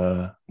was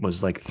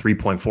like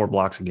 3.4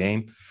 blocks a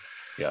game.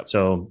 Yeah.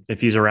 So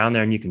if he's around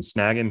there and you can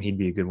snag him, he'd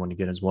be a good one to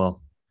get as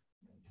well.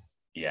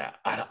 Yeah.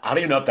 I don't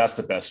even know if that's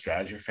the best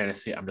strategy for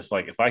fantasy. I'm just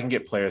like, if I can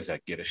get players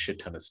that get a shit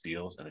ton of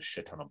steals and a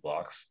shit ton of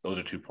blocks, those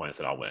are 2 points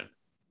that I'll win.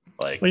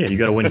 Like, well, yeah, you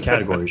got to win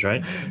categories,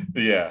 right?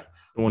 Yeah.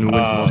 The one who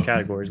wins the most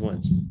categories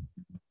wins.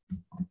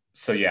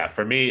 So yeah,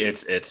 for me,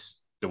 it's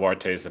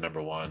Duarte is the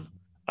number one.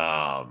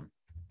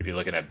 If you're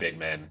looking at big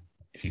men,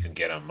 if you can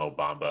get him Mo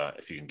Bamba,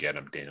 if you can get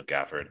him Daniel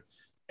Gafford,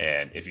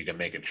 and if you can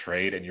make a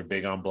trade and you're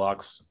big on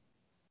blocks,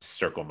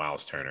 circle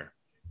Miles Turner.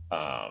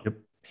 Yep.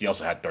 He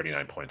also had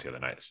 39 points the other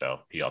night, so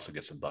he also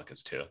gets some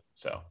buckets too.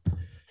 So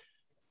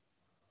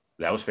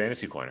that was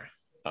Fantasy Corner.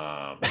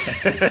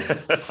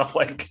 That's all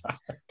I got.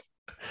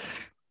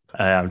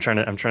 I'm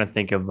trying to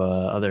think of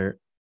other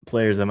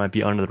players that might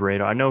be under the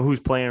radar. I know who's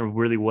playing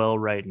really well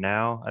right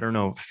now. I don't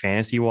know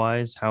fantasy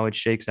wise how it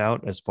shakes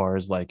out as far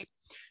as like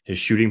his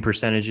shooting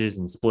percentages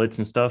and splits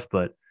and stuff,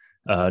 but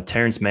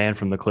Terrence Mann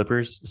from the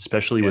Clippers,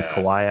 especially with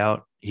Kawhi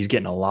out, he's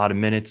getting a lot of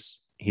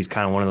minutes. He's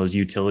kind of one of those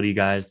utility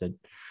guys that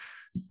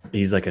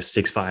he's like a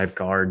 6'5"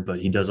 guard,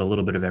 but he does a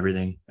little bit of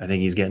everything. I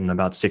think he's getting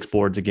about 6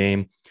 boards a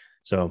game.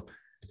 So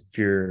if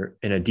you're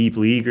in a deep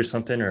league or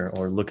something,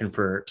 or looking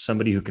for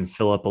somebody who can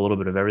fill up a little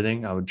bit of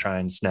everything, I would try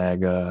and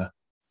snag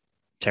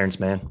Terrence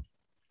Mann.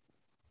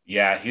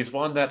 Yeah, he's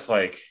one that's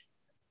like,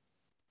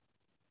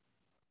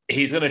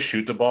 he's going to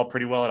shoot the ball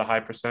pretty well at a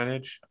high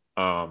percentage.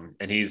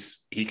 And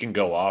he can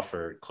go off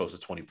for close to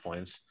 20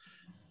 points.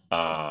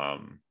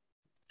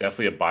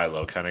 Definitely a buy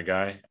low kind of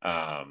guy.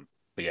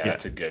 But yeah,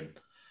 that's a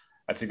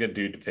good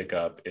dude to pick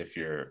up if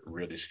you're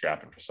really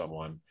scrapping for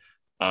someone.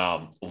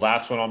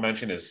 Last one I'll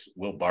mention is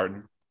Wilt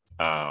Barton.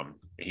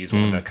 He's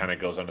one that kind of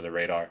goes under the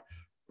radar.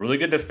 Really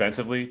good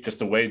defensively, just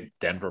the way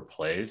Denver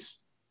plays.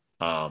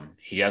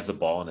 He has the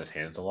ball in his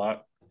hands a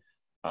lot.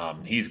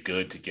 He's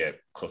good to get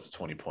close to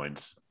 20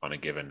 points on a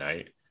given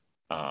night.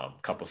 A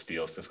couple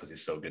steals just because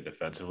he's so good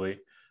defensively.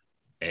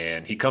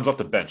 And he comes off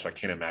the bench. So I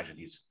can't imagine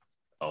he's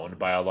owned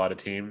by a lot of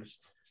teams.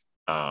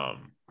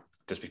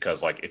 Just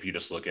because, like, if you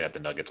just look at the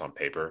Nuggets on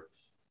paper,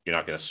 you're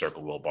not going to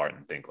circle Will Barton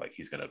and think like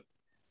he's going to,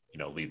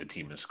 lead the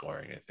team in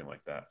scoring, anything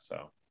like that.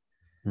 So,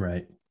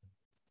 right.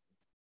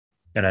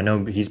 And I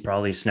know he's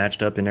probably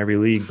snatched up in every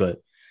league,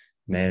 but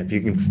man, if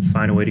you can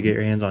find a way to get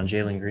your hands on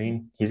Jalen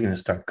Green, he's going to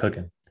start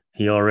cooking.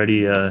 He already,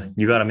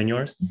 you got him in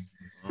yours?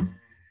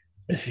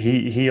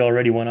 He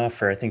already went off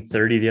for, I think,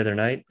 30 the other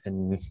night,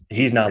 and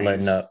he's not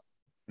letting up.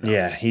 No.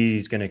 Yeah,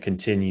 he's going to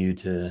continue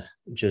to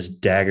just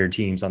dagger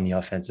teams on the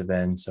offensive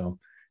end. So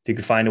if you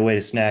could find a way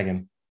to snag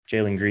him,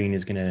 Jalen Green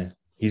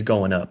he's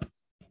going up.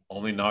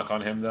 Only knock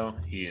on him, though,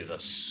 he is a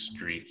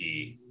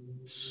streaky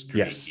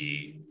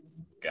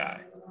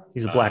guy.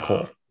 He's a black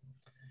hole.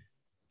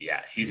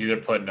 Yeah, he's either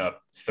putting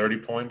up 30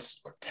 points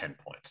or 10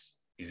 points.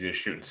 He's either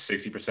shooting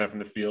 60% from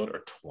the field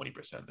or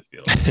 20% of the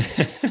field.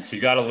 So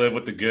you got to live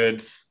with the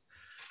goods.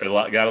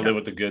 Got to live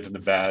with the goods and the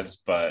bads,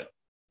 but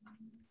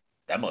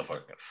that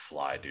motherfucker's going to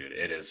fly, dude.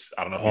 It is.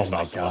 I don't know if you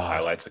saw some of the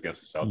highlights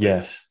against the Celtics.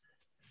 Yes.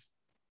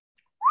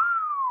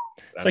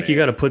 It's like you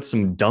got to put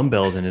some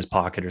dumbbells in his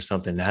pocket or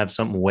something to have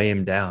something weigh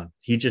him down.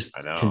 He just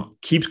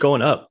keeps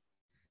going up.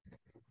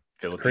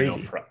 Filipino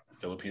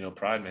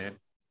pride, man.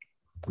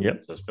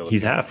 Yep.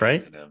 He's half,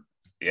 right?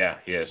 Yeah,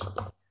 he is.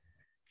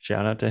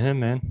 Shout out to him,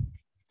 man.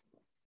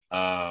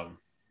 But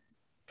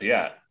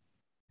yeah,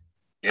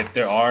 if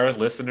there are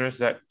listeners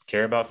that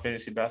care about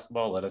fantasy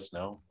basketball, let us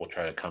know. We'll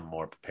try to come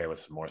more prepared with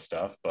some more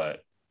stuff.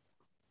 But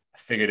I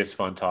figured it's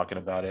fun talking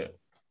about it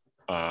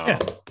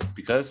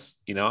because,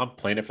 I'm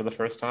playing it for the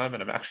first time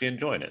and I'm actually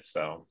enjoying it.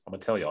 So I'm going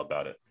to tell you all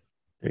about it.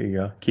 There you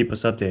go. Keep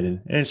us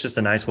updated. And it's just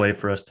a nice way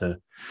for us to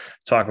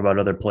talk about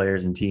other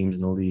players and teams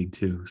in the league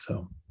too.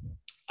 So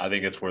I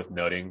think it's worth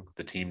noting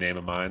the team name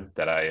of mine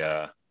that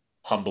I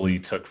humbly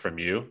took from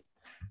you,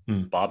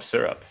 Bob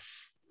Syrup.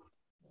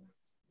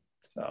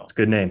 So it's a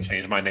good name.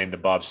 Changed my name to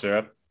Bob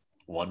Syrup,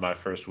 won my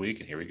first week,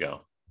 and here we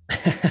go.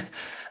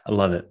 I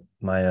love it.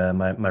 My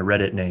my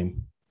Reddit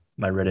name,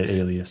 my Reddit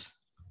alias.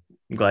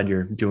 I'm glad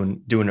you're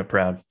doing it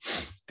proud.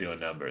 Doing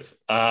numbers.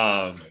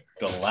 The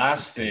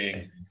last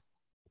thing,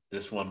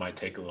 this one might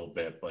take a little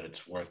bit, but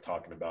it's worth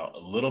talking about. A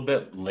little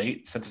bit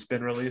late since it's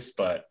been released,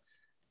 but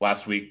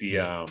last week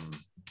the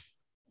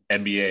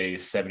NBA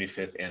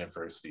 75th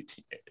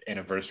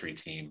anniversary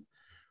team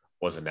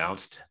was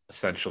announced.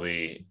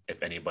 Essentially,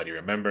 if anybody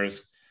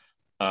remembers,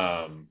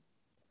 15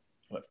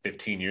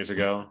 years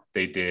ago,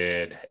 they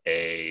did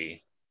 25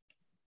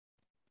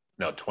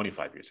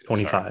 years ago.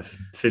 25,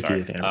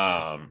 50th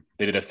anniversary.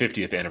 They did a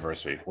 50th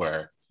anniversary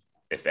where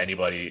if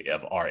anybody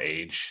of our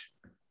age,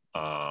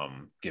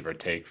 give or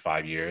take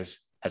 5 years,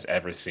 has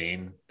ever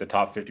seen the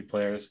top 50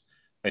 players,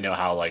 they know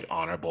how like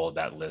honorable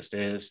that list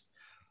is.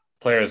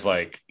 Players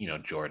like,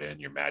 Jordan,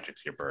 your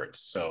Magics, your Birds.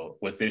 So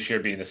with this year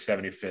being the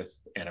 75th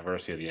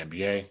anniversary of the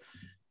NBA,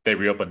 they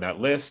reopened that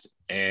list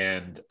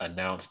and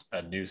announced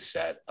a new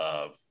set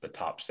of the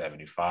top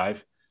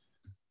 75.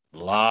 A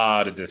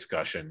lot of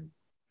discussion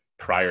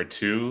prior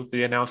to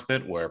the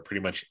announcement where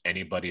pretty much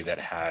anybody that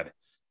had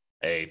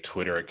a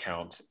Twitter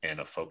account and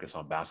a focus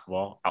on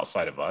basketball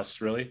outside of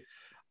us really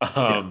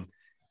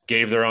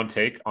gave their own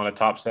take on a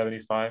top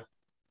 75.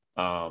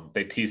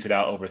 They teased it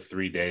out over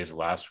 3 days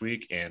last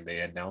week and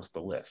they announced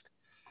the list.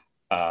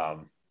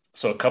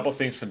 So a couple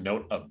things to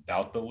note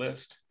about the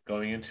list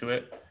going into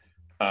it.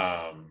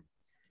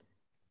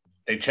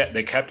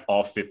 They kept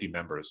all 50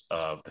 members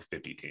of the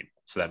 50 team.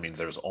 So that means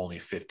there was only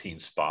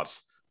 15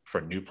 spots for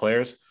new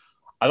players.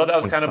 I thought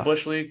that was kind of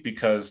Bush League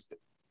because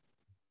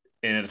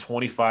in a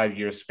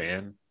 25-year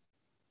span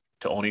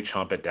to only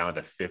chomp it down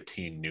to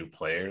 15 new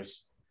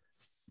players,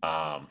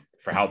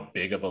 for how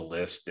big of a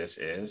list this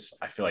is,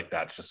 I feel like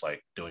that's just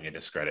like doing a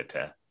discredit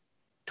to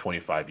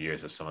 25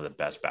 years of some of the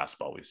best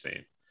basketball we've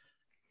seen.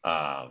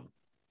 I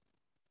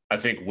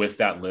think with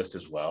that list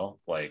as well,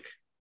 like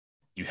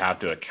you have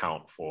to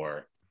account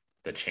for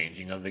the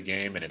changing of the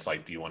game. And it's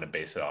like, do you want to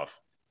base it off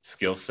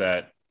skill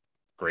set,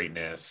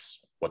 greatness,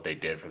 what they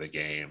did for the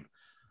game,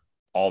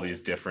 all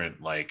these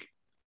different, like,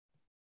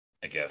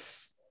 I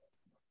guess,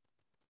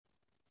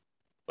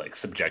 like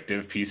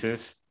subjective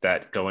pieces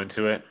that go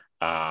into it.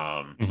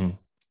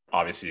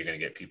 Obviously you're going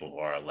to get people who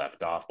are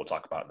left off. We'll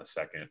talk about in a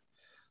second.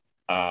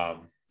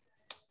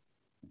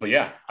 But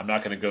yeah, I'm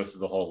not going to go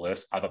through the whole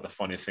list. I thought the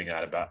funniest thing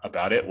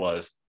about it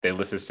was they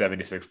listed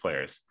 76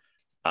 players.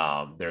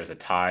 There's a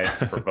tie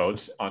for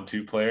votes on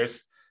 2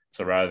 players.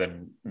 So rather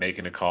than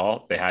making a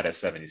call, they had a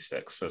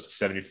 76. So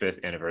it's a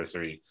 75th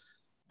anniversary,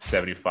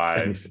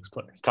 76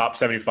 players. Top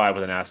 75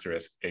 with an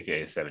asterisk,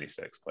 aka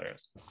 76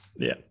 players.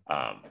 Yeah.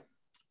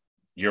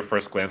 Your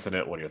first glance on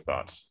it, what are your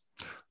thoughts?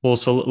 Well,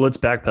 so let's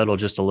backpedal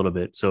just a little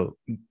bit. So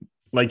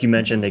like you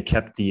mentioned, they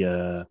kept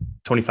the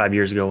 25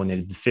 years ago when they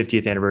did the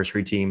 50th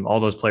anniversary team, all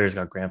those players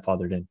got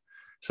grandfathered in.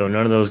 So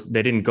none of those,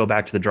 they didn't go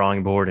back to the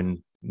drawing board and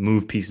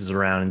move pieces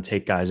around and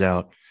take guys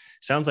out.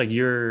 Sounds like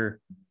you're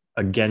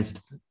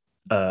against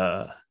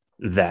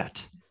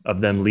that, of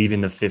them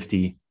leaving the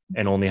 50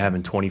 and only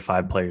having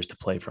 25 players to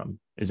play from.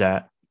 Is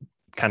that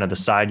kind of the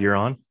side you're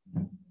on?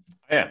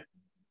 Yeah.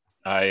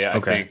 I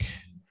okay.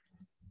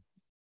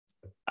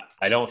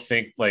 I don't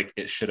think like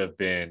it should have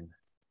been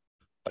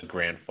a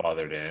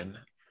grandfathered in.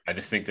 I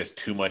just think there's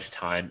too much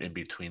time in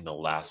between the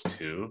last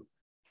two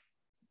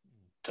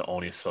to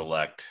only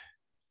select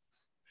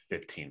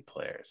 15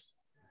 players.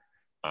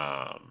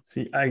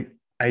 See, I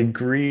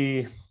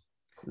agree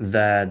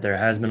that there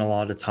has been a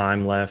lot of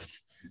time left,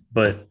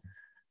 but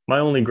my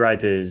only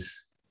gripe is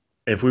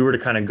if we were to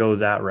kind of go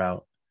that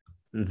route,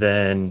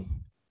 then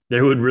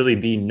there would really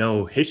be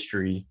no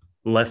history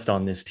left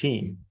on this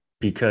team,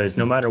 because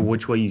no matter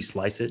which way you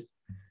slice it,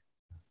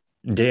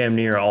 damn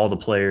near all the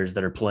players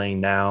that are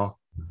playing now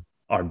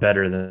are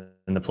better than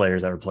the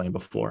players that were playing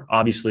before.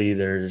 Obviously,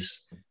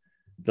 there's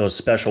those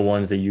special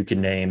ones that you can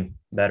name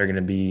that are going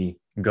to be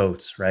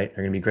GOATs, right?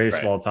 They're going to be greatest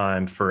of all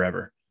time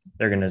forever.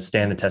 They're going to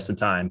stand the test of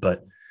time.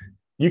 But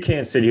you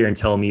can't sit here and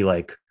tell me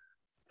like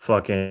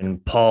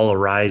fucking Paul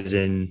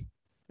Arizin,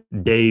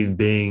 Dave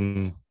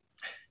Bing,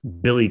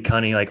 Billy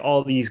Cunning, like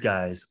all these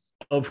guys.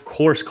 Of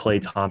course, Klay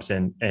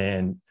Thompson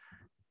and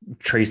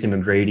Tracy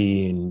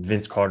McGrady and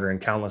Vince Carter and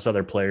countless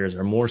other players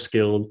are more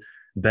skilled,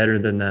 better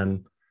than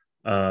them,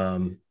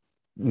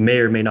 may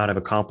or may not have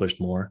accomplished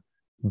more.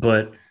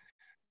 But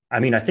I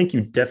mean, I think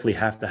you definitely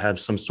have to have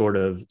some sort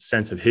of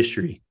sense of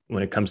history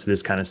when it comes to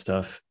this kind of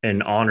stuff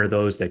and honor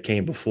those that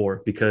came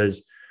before,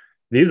 because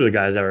these are the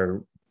guys that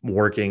are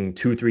working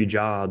 2-3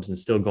 jobs and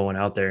still going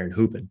out there and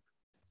hooping.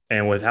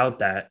 And without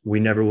that, we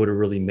never would have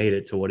really made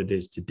it to what it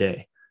is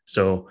today.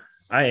 So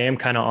I am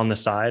kind of on the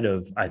side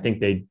of, I think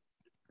they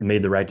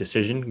made the right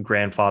decision,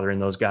 grandfathering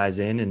those guys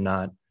in and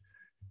not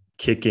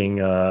kicking,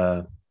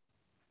 George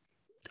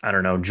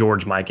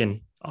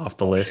Mikan off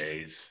the list.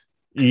 Jeez.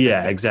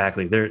 Yeah,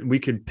 exactly. We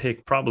could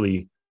pick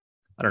probably,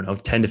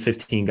 10 to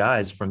 15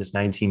 guys from this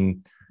the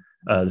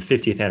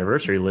 50th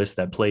anniversary list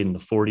that played in the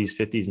 40s,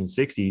 50s, and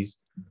 60s.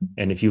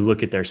 And if you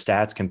look at their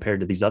stats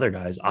compared to these other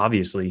guys,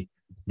 obviously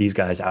these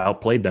guys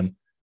outplayed them.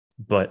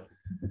 But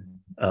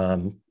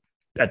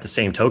at the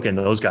same token,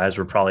 those guys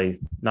were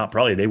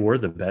they were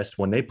the best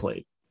when they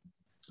played.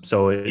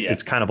 So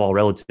it's kind of all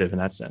relative in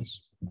that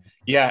sense.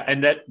 Yeah,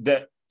 and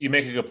that you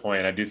make a good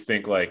point. I do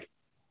think like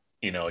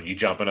you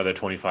jump another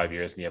 25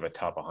 years and you have a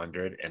top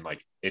 100. And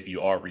like, if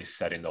you are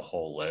resetting the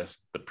whole list,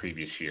 the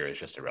previous year is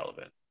just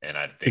irrelevant. And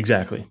I think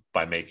Exactly.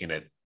 by making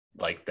it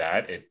like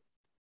that,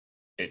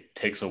 it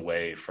takes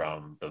away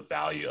from the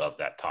value of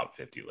that top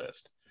 50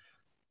 list.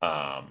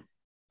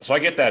 So I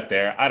get that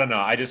there. I don't know.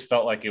 I just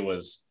felt like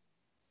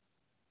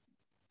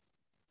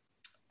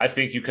I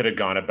think you could have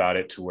gone about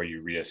it to where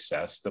you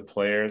reassess the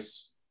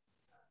players,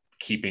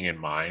 keeping in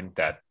mind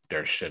that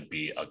there should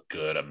be a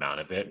good amount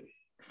of it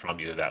from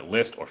either that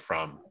list or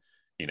from,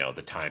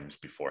 the times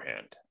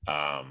beforehand.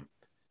 That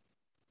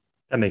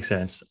makes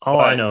sense.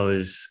 All I know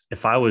is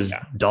if I was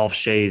Dolph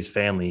Shay's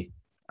family,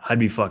 I'd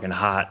be fucking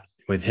hot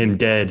with him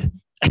dead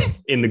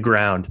in the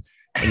ground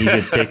and he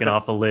gets taken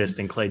off the list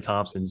and Klay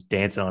Thompson's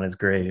dancing on his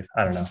grave.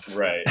 I don't know.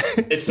 Right.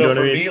 And so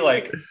for me,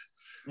 like,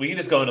 we can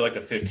just go into like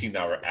the 15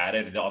 that were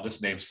added and I'll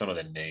just name some of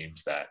the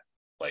names that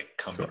like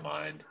come to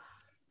mind.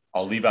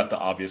 I'll leave out the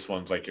obvious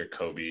ones like your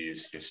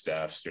Kobe's, your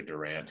Steph's, your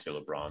Durant's,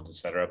 your LeBron's,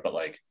 etc. But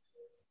like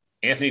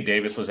Anthony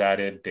Davis was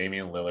added,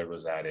 Damian Lillard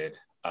was added,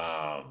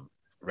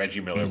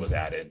 Reggie Miller was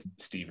added,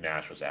 Steve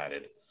Nash was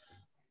added,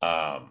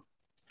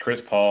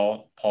 Chris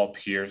Paul, Paul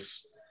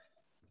Pierce,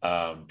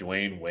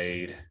 Dwayne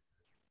Wade,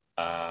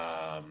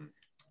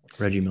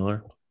 Reggie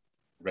Miller,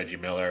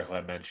 who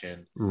I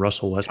mentioned,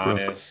 Russell Westbrook,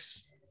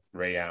 Giannis,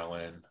 Ray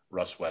Allen,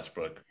 Russ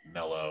Westbrook,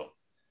 Melo,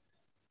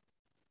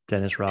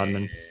 Dennis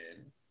Rodman,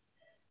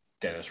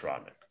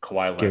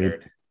 Kawhi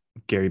Leonard,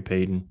 Gary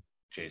Payton,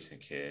 Jason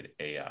Kidd,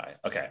 AI.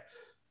 Okay.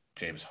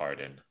 James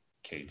Harden,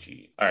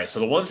 KG. All right. So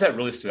the ones that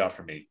really stood out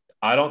for me,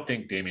 I don't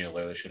think Damian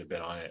Lillard should have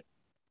been on it.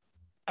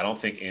 I don't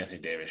think Anthony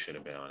Davis should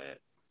have been on it.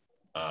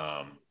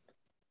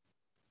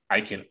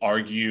 I can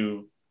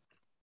argue.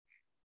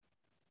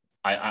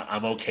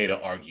 I'm okay to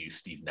argue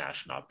Steve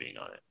Nash not being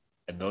on it.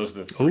 And those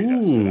are the three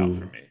that stood out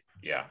for me.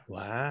 Yeah.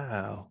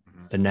 Wow.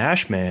 Mm-hmm. The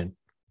Nash man.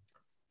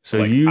 So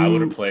like, I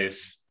would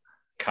replace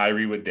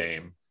Kyrie with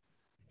Dame.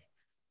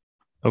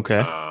 Okay.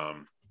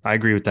 I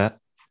agree with that.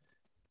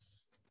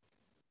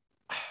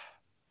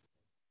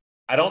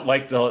 I don't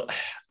like the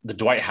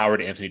Dwight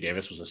Howard, Anthony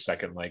Davis was a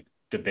second like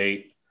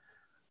debate.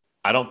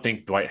 I don't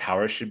think Dwight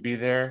Howard should be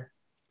there.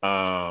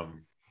 I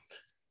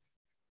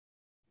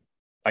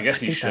guess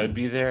he should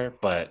be there,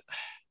 but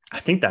I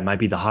think that might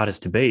be the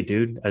hottest debate,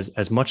 dude.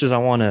 As much as I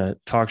want to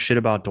talk shit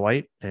about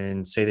Dwight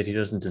and say that he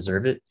doesn't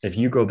deserve it, if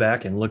you go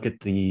back and look at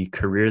the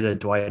career that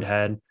Dwight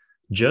had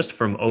just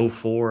from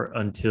 2004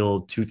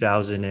 until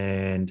 2000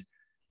 and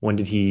when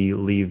did he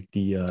leave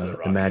the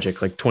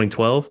Magic? Like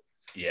 2012?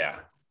 Yeah.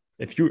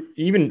 If you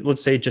even,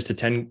 let's say just a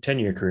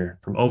 10-year career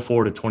from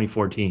 2004 to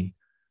 2014,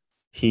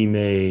 he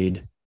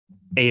made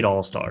 8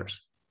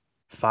 All-Stars,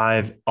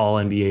 5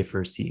 All-NBA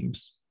first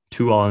teams,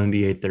 2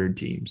 All-NBA third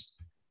teams,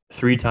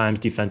 3 times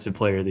Defensive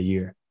Player of the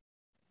Year,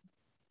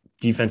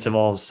 defensive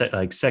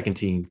second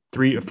team,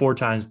 3 or 4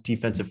 times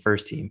defensive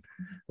first team.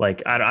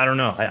 Like, I don't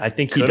know. I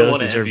think he does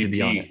deserve to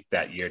be on it.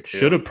 That year too.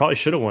 Should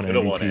have won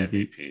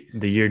MVP.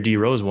 The year D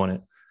Rose won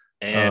it.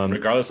 And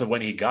regardless of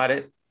when he got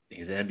it,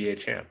 he's an NBA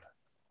champ.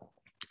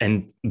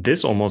 And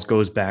this almost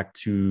goes back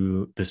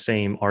to the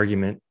same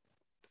argument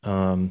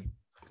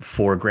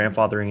for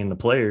grandfathering in the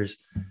players.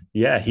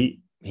 Yeah,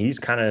 he's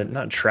kind of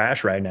not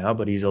trash right now,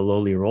 but he's a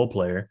lowly role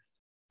player.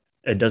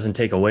 It doesn't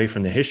take away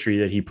from the history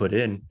that he put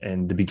in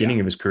and the beginning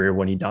of his career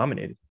when he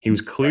dominated. He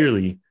was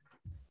clearly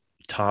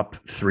top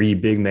 3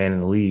 big man in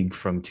the league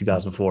from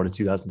 2004 to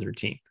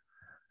 2013.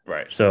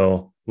 Right.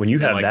 So when you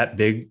have that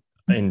big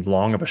and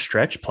long of a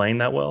stretch playing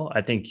that well,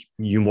 I think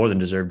you more than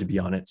deserve to be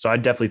on it. So I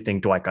definitely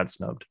think Dwight got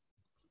snubbed.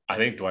 I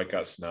think Dwight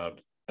got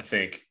snubbed. I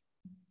think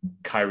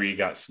Kyrie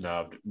got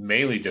snubbed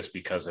mainly just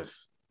because of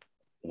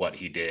what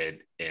he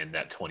did in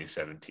that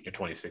 2017 or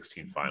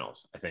 2016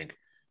 finals. I think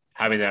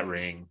having that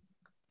ring,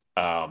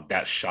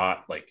 that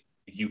shot, like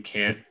you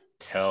can't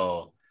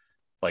tell,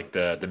 like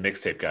the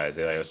mixtape guys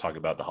that I was talking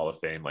about, the Hall of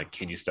Fame, like,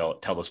 can you still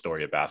tell the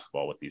story of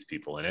basketball with these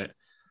people in it?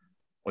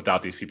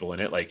 Without these people in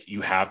it, like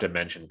you have to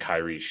mention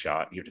Kyrie's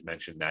shot. You have to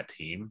mention that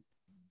team.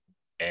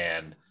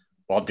 And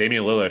while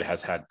Damian Lillard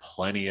has had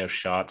plenty of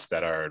shots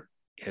that are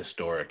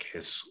historic,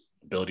 his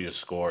ability to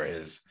score,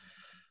 his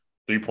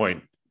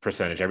 3-point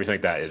percentage, everything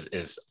like that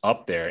is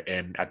up there.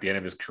 And at the end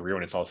of his career,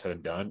 when it's all said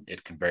and done,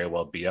 it can very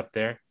well be up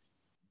there.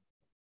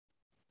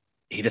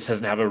 He just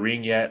doesn't have a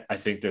ring yet. I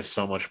think there's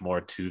so much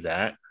more to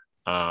that.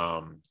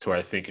 To where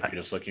I think if you're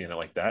just looking at it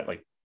like that,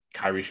 like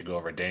Kyrie should go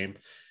over Dame.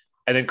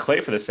 And then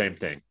Klay for the same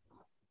thing.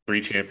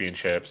 3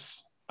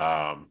 championships,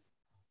 the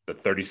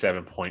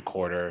 37-point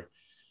quarter.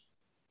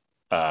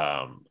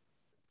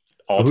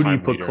 Who do you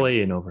put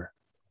Klay in over?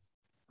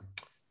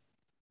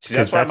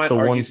 Because that's the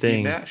one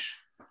thing. Nash.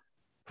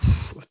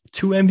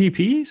 2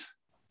 MVPs?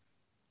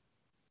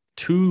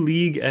 2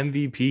 league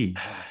MVPs.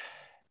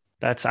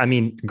 That's, I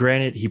mean,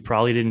 granted, he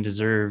probably didn't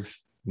deserve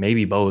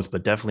maybe both,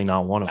 but definitely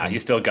not one of them. He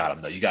still got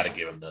them, though. You got to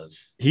give him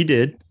those. He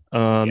did.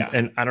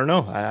 And I don't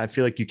know. I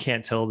feel like you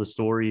can't tell the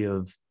story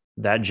of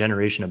that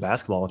generation of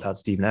basketball without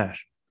Steve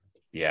Nash.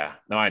 Yeah.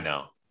 No, I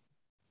know.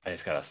 I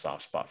just got a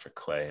soft spot for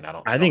Klay, and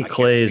I think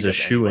Klay is a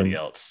shoo-in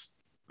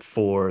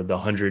for the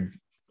 100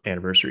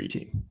 anniversary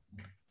team.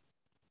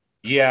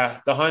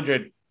 Yeah, the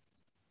 100.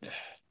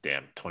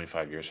 Damn,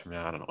 25 years from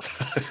now, I don't know.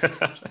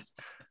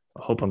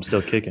 I hope I'm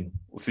still kicking.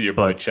 We'll see your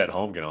boy Chet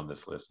Holmgren on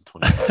this list in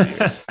 25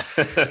 years.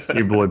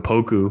 Your boy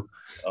Poku.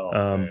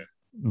 Man.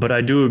 But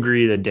I do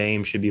agree that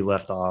Dame should be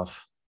left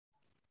off.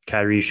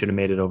 Kyrie should have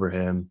made it over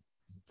him.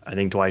 I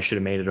think Dwight should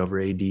have made it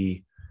over AD.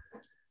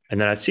 And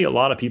then I see a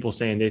lot of people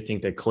saying they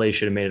think that Clay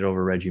should have made it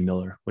over Reggie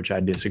Miller, which I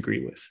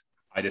disagree with.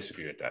 I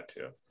disagree with that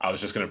too. I was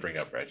just going to bring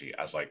up Reggie.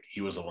 I was like,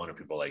 he was the one who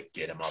people like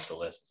get him off the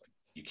list. Like,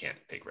 you can't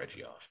take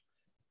Reggie off.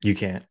 You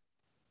can't.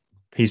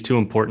 He's too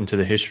important to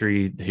the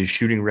history, his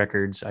shooting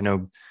records. I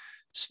know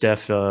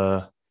Steph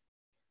made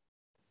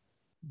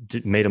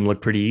him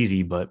look pretty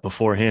easy, but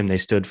before him, they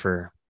stood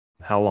for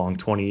how long?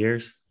 20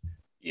 years?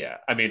 Yeah.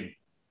 I mean,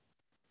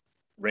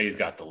 Ray's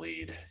got the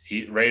lead.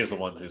 Ray is the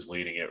one who's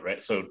leading it,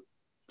 right? So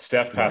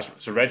Steph passed.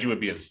 Right. So Reggie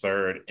would be in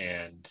third,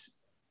 and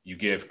you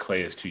give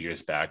Clay his 2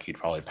 years back, he'd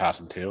probably pass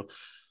him too.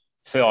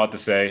 Say all I have to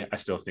say, I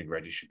still think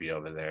Reggie should be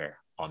over there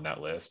on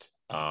that list.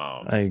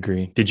 I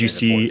agree. Did you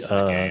see?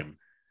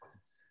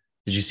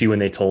 Did you see when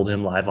they told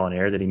him live on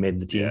air that he made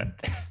the team? Yeah.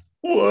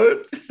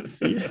 What?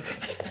 Yeah.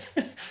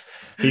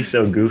 He's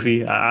so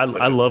goofy. I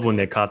love when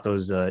they caught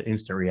those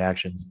instant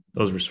reactions.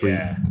 Those were sweet.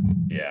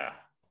 Yeah.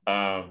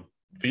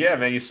 But yeah,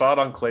 man, you saw it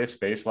on Clay's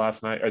face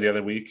last night or the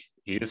other week.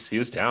 He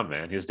was down,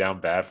 man. He was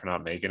down bad for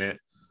not making it.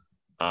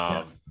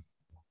 And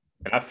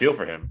I feel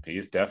for him.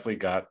 He's definitely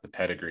got the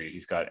pedigree.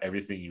 He's got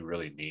everything you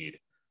really need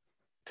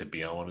to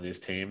be on one of these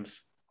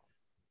teams.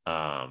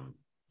 But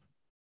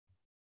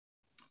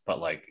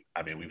like,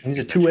 I mean, he's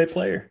a two-way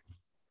player.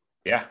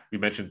 Yeah, we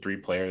mentioned 3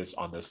 players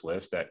on this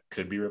list that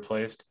could be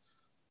replaced.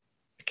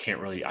 I can't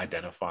really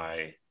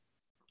identify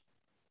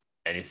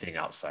anything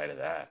outside of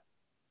that.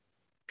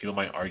 People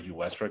might argue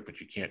Westbrook,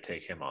 but you can't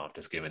take him off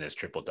just given his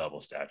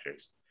triple-double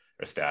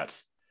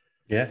stats.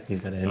 Yeah, he's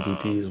got an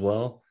MVP as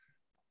well.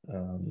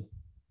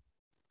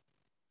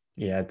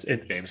 Yeah, it's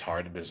James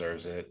Harden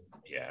deserves it.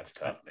 Yeah, it's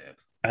tough, man.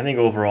 I think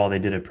overall they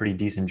did a pretty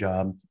decent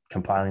job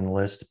compiling the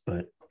list,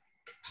 but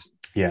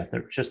yeah,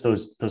 there just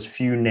those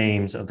few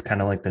names of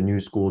kind of like the new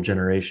school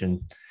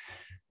generation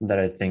that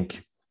I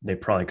think they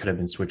probably could have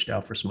been switched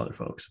out for some other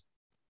folks.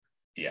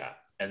 Yeah,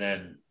 and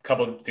then a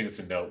couple of things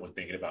to note when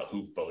thinking about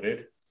who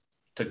voted.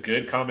 It's a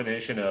good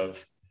combination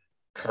of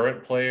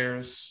current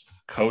players,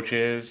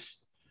 coaches,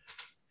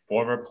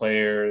 former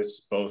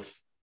players, both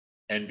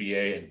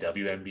NBA and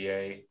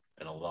WNBA,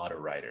 and a lot of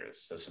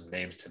writers. So some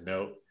names to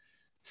note.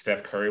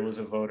 Steph Curry was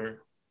a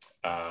voter.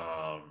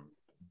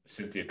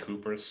 Cynthia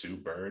Cooper, Sue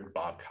Bird,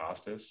 Bob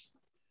Costas,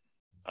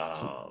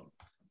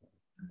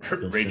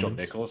 Rachel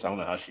Nichols. I don't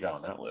know how she got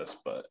on that list,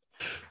 but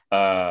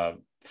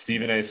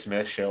Stephen A.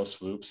 Smith, Cheryl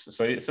Swoops.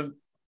 So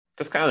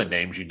that's kind of the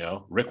names you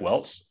know. Rick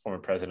Welts, former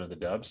president of the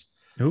Dubs.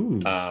 Ooh.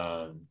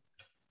 But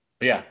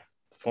yeah,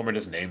 former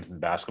just names in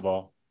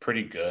basketball.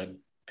 Pretty good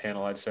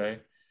panel, I'd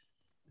say.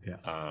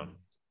 Yeah.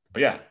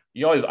 But yeah,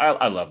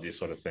 I love these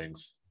sort of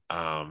things.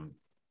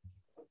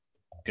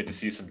 Good to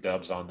see some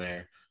Dubs on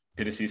there.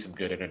 Good to see some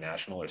good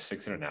international or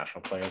 6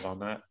 international players on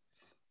that.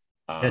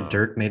 Yeah,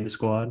 Dirk made the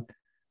squad.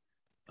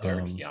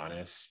 Dirk,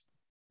 Giannis.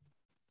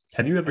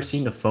 Have you ever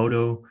seen the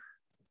photo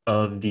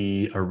of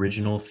the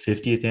original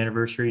 50th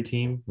anniversary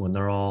team when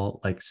they're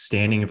all like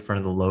standing in front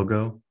of the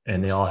logo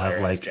and they all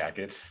have like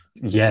jackets?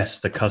 Yes,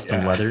 the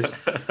custom leathers.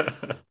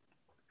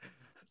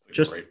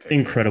 Just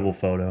incredible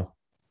photo.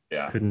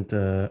 Yeah.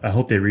 I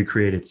hope they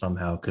recreate it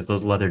somehow because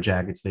those leather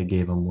jackets they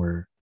gave them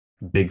were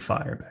big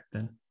fire back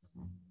then.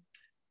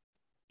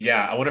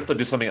 Yeah, I wonder if they'll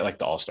do something at like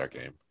the All-Star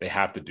game. They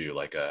have to do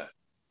like a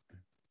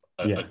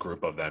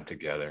group of them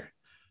together.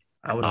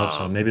 I would hope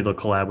so. Maybe they'll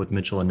collab with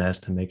Mitchell and Ness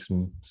to make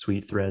some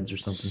sweet threads or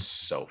something.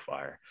 So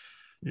fire.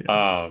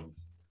 Yeah.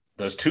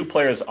 Those 2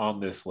 players on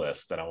this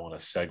list that I want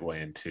to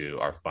segue into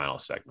our final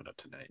segment of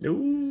tonight.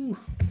 Ooh.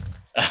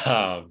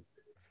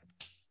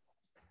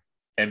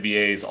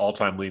 NBA's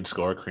all-time leading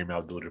scorer, Kareem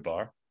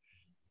Abdul-Jabbar,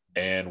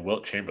 and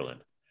Wilt Chamberlain.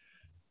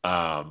 2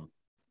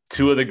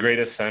 of the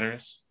greatest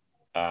centers.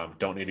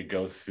 Don't need to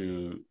go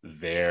through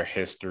their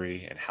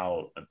history and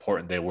how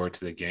important they were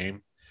to the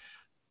game.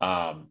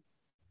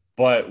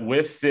 But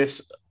with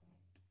this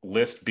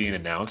list being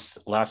announced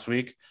last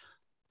week,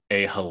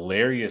 a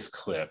hilarious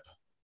clip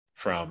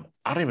from,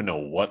 I don't even know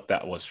what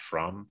that was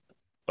from,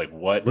 like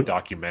what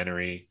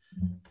documentary.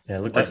 Yeah, it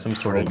looked like some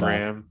sort of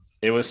program.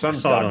 It was some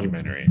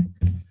documentary.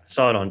 I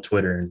saw it on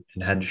Twitter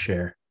and had to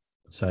share.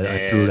 So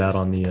I threw it out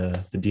on the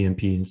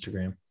DNP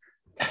Instagram.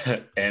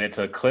 And it's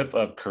a clip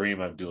of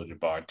Kareem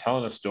Abdul-Jabbar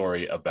telling a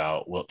story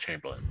about Wilt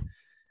Chamberlain.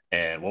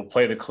 And we'll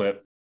play the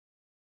clip.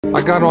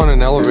 I got on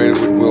an elevator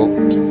with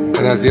Wilt, and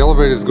as the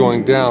elevator's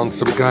going down,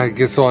 some guy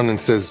gets on and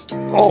says,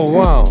 "Oh,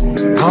 wow,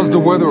 how's the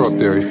weather up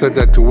there?" He said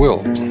that to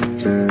Wilt.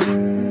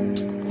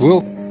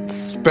 Wilt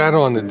spat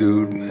on the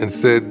dude and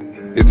said,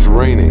 "It's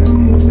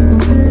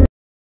raining."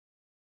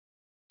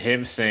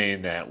 Him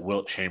saying that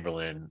Wilt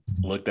Chamberlain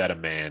looked at a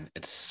man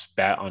and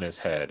spat on his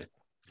head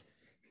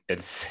and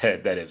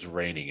said that it's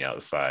raining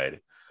outside.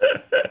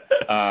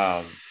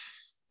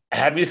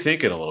 had me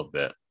thinking a little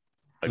bit.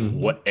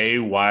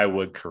 Like, why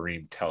would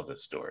Kareem tell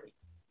this story?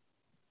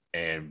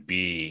 And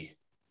B,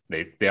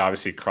 they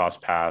obviously cross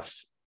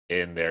paths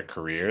in their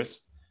careers.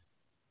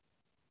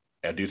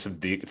 I do some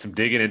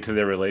digging into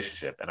their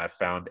relationship, and I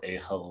found a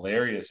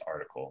hilarious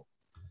article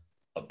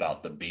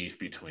about the beef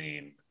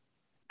between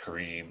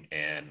Kareem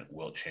and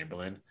Wilt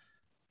Chamberlain.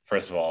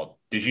 First of all,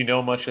 did you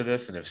know much of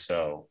this? And if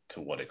so,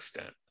 to what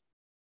extent?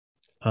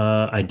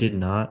 I did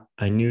not.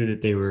 I knew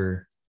that they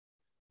were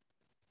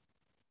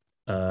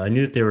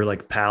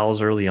like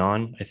pals early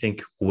on. I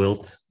think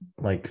Wilt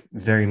like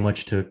very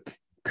much took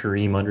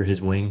Kareem under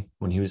his wing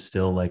when he was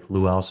still like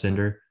Lou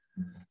Alcindor.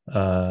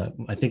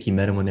 I think he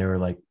met him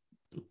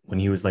when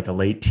he was like a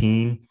late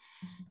teen.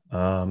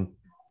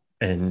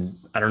 And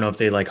I don't know if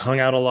they like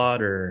hung out a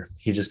lot or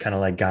he just kind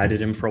of like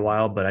guided him for a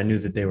while, but I knew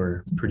that they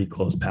were pretty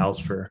close pals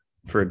for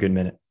a good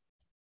minute.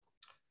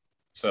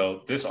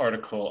 So this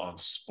article on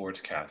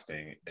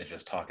sportscasting is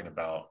just talking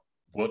about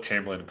Wilt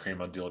Chamberlain and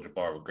Kareem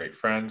Abdul-Jabbar were great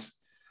friends.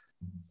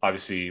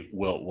 Obviously,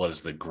 Wilt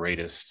was the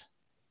greatest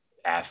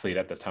athlete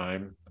at the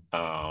time,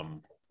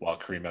 while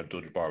Kareem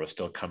Abdul-Jabbar was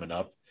still coming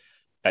up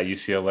at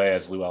UCLA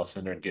as Lou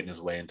Alcindor and getting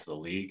his way into the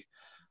league.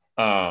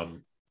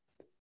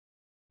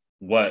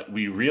 What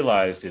we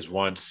realized is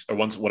once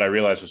Wilt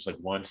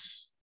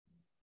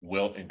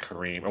and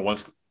Kareem, or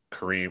once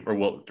Kareem or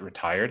Wilt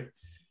retired,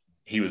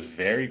 he was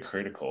very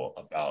critical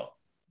about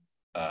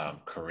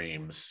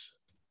Kareem's,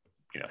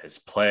 his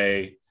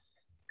play,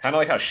 kind of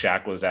like how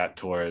Shaq was at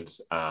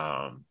towards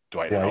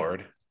Dwight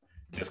Howard,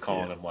 just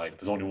calling him like,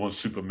 there's only one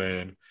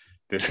Superman,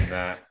 this and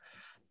that.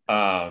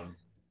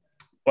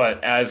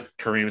 But as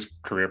Kareem's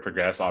career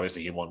progressed,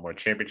 obviously he won more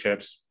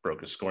championships,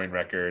 broke his scoring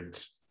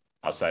records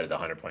outside of the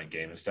 100-point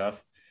game and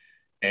stuff.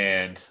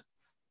 And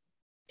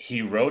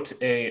he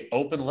wrote an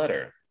open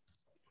letter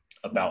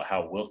about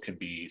how Wilt could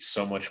be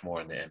so much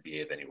more in the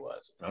NBA than he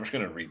was. And I'm just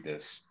going to read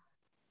this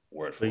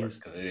word for word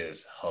because it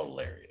is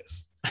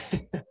hilarious.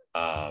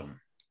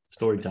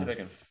 Story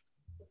time.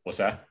 What's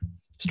that?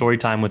 Story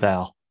time with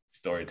Al.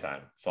 Story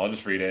time. So I'll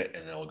just read it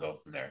and then we'll go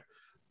from there.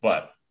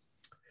 But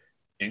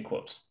in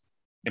quotes,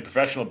 in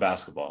professional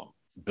basketball,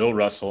 Bill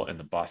Russell and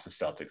the Boston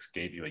Celtics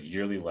gave you a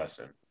yearly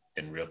lesson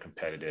in real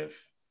competitive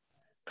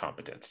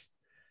competence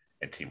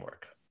and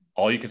teamwork.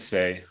 All you could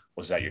say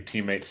was that your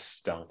teammates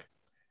stunk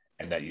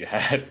and that you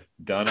had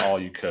done all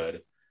you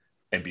could.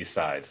 And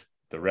besides,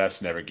 the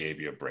refs never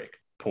gave you a break.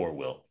 Poor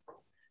Wilt.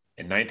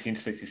 In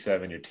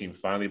 1967, your team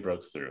finally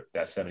broke through.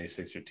 That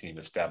 76er team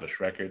established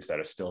records that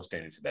are still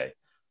standing today.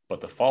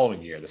 But the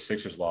following year, the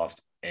Sixers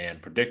lost,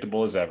 and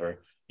predictable as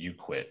ever, you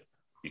quit.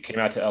 You came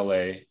out to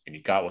LA and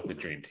you got with the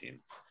dream team.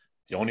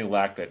 The only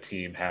lack that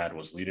team had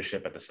was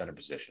leadership at the center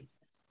position.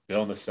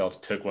 Bill and the Celts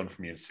took one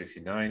from you in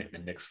 69, and the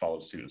Knicks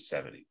followed suit in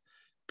 70.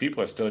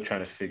 People are still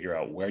trying to figure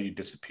out where you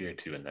disappeared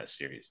to in that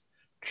series.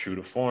 True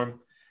to form,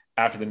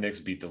 after the Knicks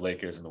beat the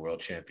Lakers in the World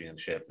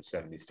Championship in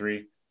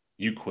 73,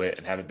 you quit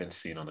and haven't been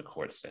seen on the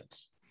court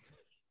since.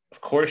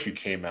 Of course, you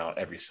came out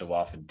every so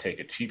often to take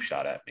a cheap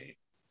shot at me.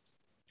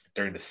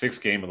 During the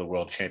sixth game of the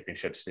World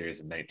Championship Series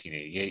in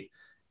 1988,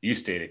 you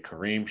stated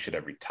Kareem should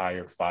have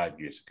retired 5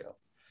 years ago.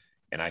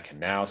 And I can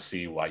now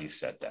see why you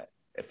said that.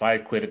 If I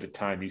had quit at the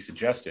time you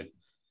suggested,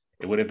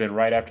 it would have been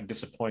right after a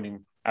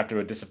disappointing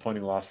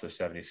loss to the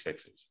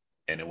 76ers.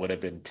 And it would have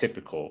been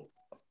typical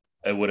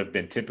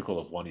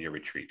of one of your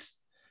retreats.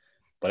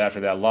 But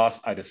after that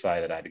loss, I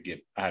decided I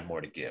had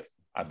more to give.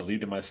 I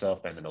believed in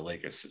myself, and then the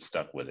Lakers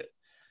stuck with it.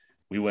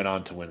 We went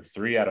on to win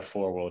 3 out of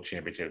 4 world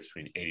championships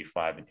between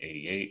 85 and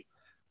 88.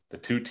 The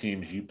two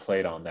teams you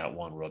played on that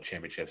won world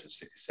championships in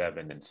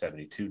 67 and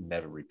 72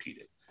 never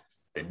repeated.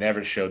 They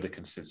never showed the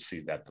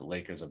consistency that the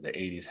Lakers of the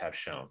 80s have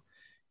shown,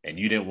 and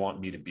you didn't want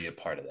me to be a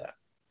part of that.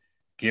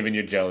 Given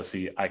your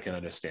jealousy, I can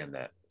understand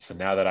that. So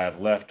now that I have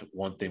left,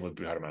 one thing would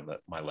be part of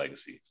my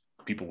legacy.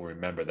 People will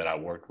remember that I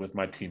worked with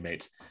my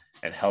teammates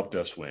and helped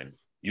us win.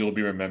 You will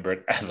be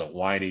remembered as a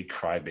whiny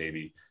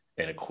crybaby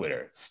and a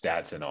quitter,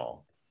 stats and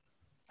all.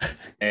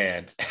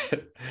 And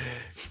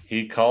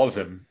he calls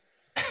him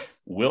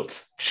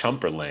Wilt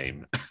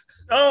Chamberlain.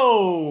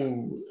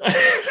 Oh!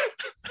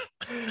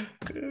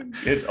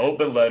 His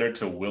open letter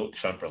to Wilt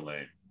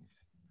Chamberlain.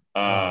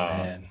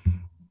 Man.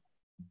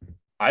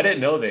 I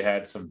didn't know they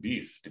had some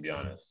beef, to be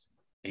honest.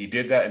 He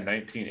did that in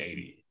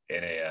 1980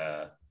 in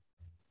a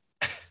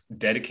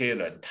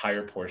dedicated an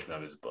entire portion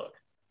of his book.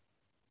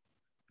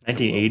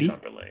 1980?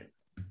 Chamberlain.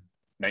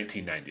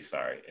 1990,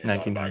 sorry.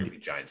 1990.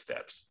 Giant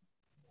Steps.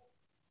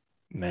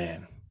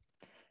 Man.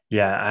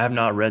 Yeah, I have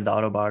not read the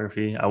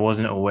autobiography. I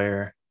wasn't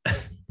aware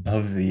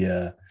of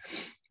the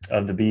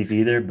beef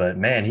either, but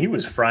man, he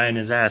was frying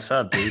his ass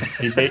up, dude.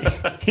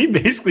 He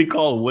basically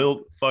called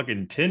Wilt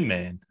fucking Tin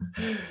Man.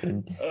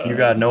 Said, you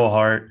got no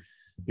heart.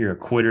 You're a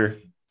quitter.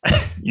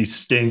 You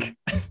stink.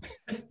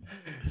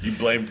 You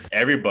blamed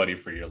everybody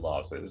for your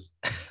losses.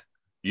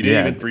 You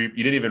didn't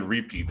even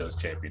repeat those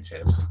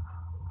championships.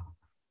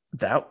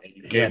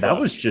 That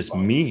was just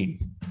mean.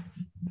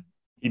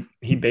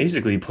 He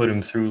basically put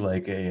him through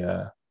like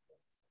a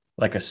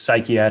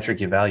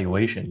psychiatric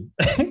evaluation.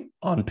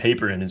 on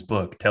paper in his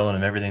book, telling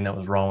him everything that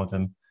was wrong with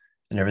him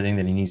and everything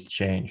that he needs to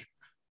change.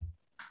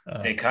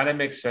 It kind of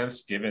makes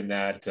sense given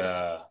that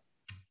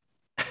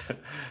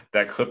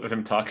that clip of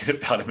him talking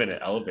about him in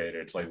an elevator.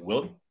 It's like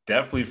Wilt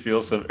definitely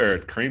feels some, or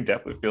Kareem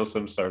definitely feels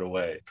some sort of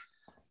way.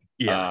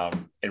 Yeah.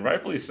 And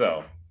rightfully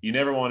so. You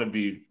never want to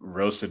be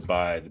roasted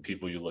by the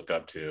people you look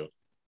up to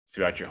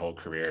throughout your whole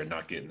career and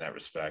not getting that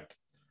respect.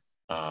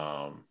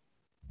 And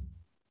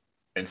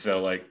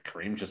so, like,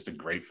 Kareem's just a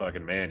great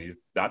fucking man. He's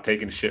not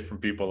taking shit from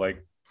people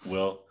like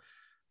Wilt.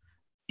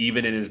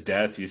 Even in his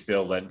death, he's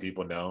still letting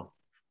people know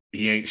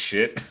he ain't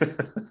shit.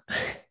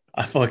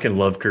 I fucking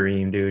love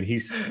Kareem, dude.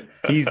 He's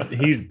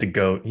the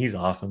GOAT. He's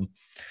awesome.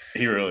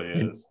 He really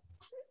is.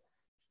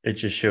 It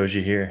just shows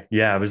you here.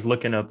 Yeah, I was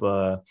looking up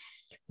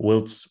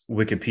Wilt's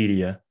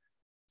Wikipedia,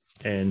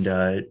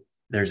 and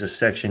there's a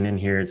section in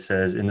here. It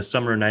says, in the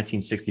summer of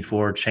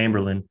 1964,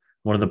 Chamberlain,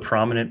 one of the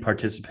prominent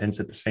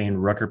participants at the famed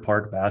Rucker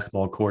Park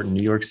basketball court in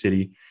New York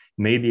City,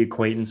 made the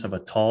acquaintance of a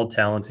tall,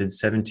 talented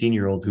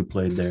 17-year-old who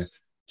played there.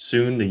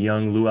 Soon, the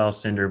young Lou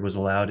Alcindor was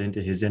allowed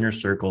into his inner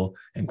circle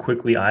and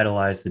quickly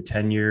idolized the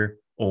 10-year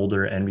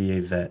older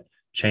NBA vet.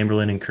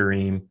 Chamberlain and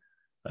Kareem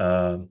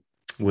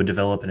would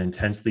develop an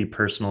intensely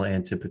personal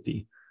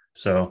antipathy.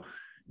 So,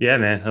 yeah,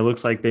 man, it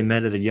looks like they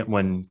met at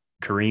when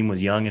Kareem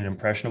was young and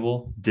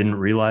impressionable, didn't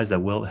realize that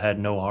Wilt had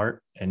no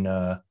heart and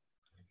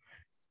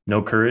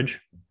no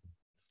courage.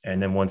 And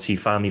then once he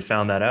finally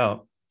found that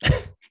out,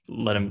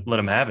 let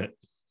him have it.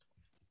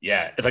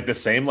 Yeah, it's like the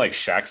same like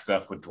Shaq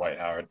stuff with Dwight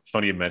Howard. It's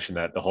funny you mentioned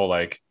that. The whole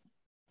like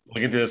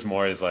looking into this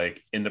more is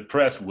like in the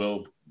press,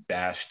 Wilt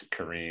bashed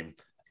Kareem,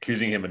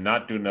 accusing him of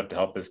not doing enough to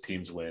help his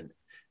teams win.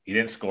 He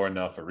didn't score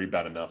enough or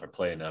rebound enough or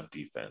play enough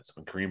defense.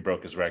 When Kareem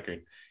broke his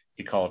record,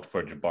 he called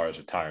for Jabbar's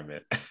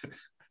retirement,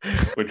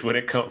 which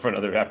wouldn't come for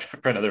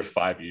another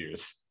 5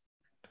 years.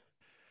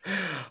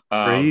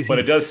 But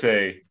it does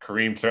say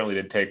Kareem certainly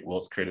did take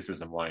Wilt's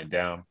criticism lying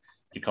down.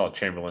 He called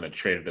Chamberlain a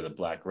traitor to the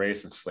black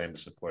race and slammed the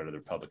support of the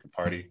Republican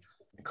Party,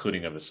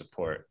 including a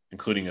support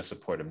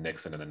of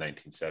Nixon in the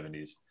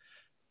 1970s.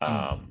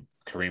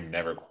 Kareem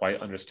never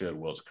quite understood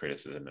Wilt's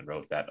criticism and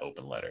wrote that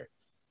open letter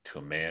to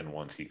a man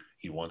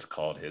he once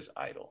called his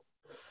idol,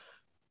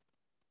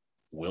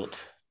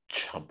 Wilt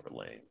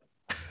Chamberlain.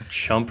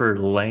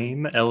 Chamberlain,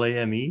 Lame.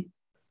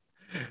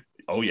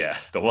 Oh yeah,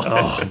 the one.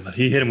 Oh,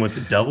 he hit him with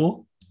the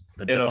double.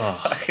 In a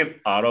fucking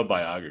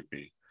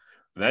autobiography.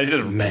 That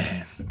just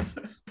man.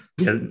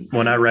 Yeah,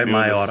 when I write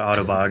my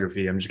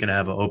autobiography, I'm just gonna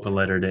have an open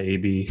letter to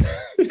AB,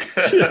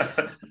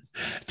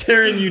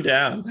 tearing you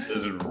down.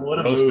 What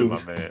a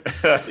move, my man.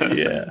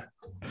 Yeah,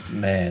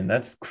 man,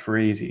 that's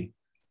crazy.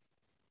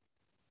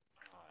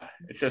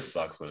 It just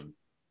sucks when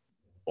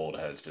old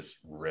heads just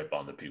rip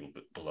on the people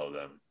below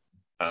them.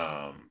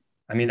 I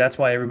mean, that's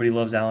why everybody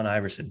loves Allen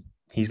Iverson.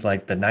 He's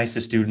like the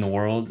nicest dude in the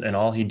world, and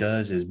all he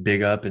does is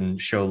big up and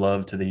show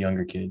love to the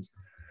younger kids.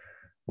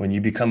 When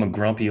you become a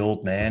grumpy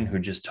old man who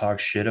just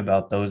talks shit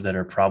about those that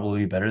are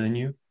probably better than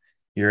you,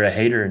 you're a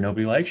hater and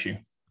nobody likes you.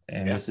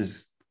 And This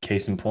is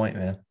case in point,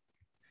 man.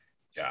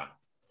 Yeah.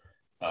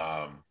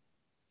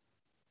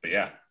 But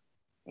yeah,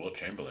 Wilt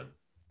Chamberlain.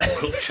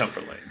 Wilt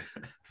Chamberlain.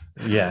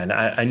 Yeah, and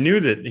I knew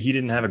that he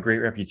didn't have a great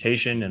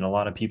reputation, and a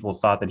lot of people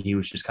thought that he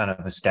was just kind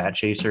of a stat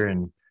chaser,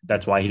 and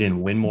that's why he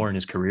didn't win more in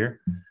his career.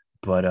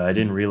 But I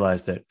didn't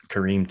realize that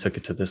Kareem took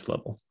it to this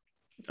level.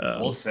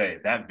 We'll say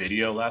that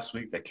video last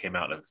week that came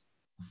out of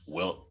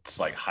Wilt's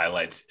like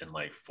highlights in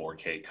like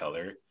 4K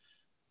color.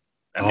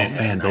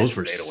 Man, those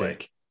were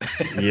sick.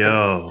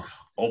 Yo.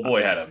 Old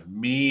boy had a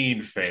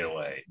mean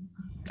fadeaway.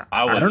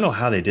 I don't know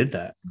how they did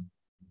that.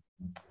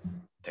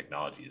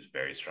 Technology is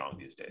very strong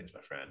these days, my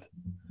friend.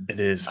 It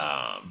is.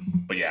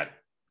 But yeah,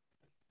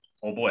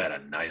 old boy had a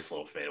nice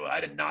little fadeaway.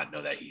 I did not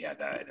know that he had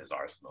that in his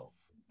arsenal.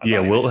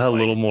 Yeah, Wilt had a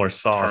little more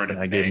sauce than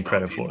I gave him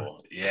credit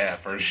for. Yeah,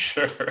 for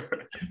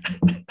sure.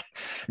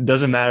 It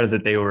doesn't matter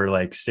that they were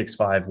like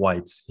 6'5"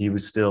 whites. He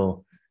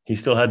still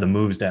had the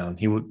moves down.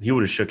 He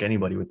would have shook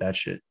anybody with that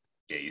shit.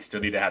 Yeah, you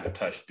still need to have the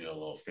touch to do a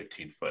little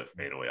 15-foot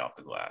fadeaway off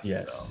the glass.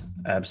 Yes,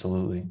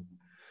 absolutely.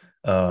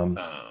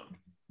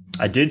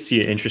 I did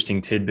see an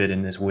interesting tidbit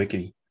in this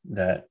wiki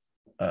that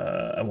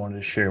I wanted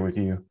to share with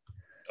you.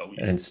 Oh,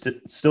 yeah. And it's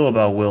still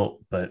about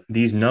Wilt, but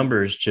these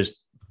numbers just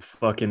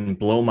fucking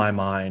blow my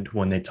mind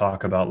when they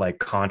talk about like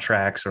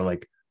contracts or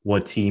like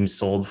what teams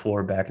sold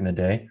for back in the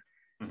day.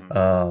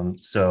 Mm-hmm.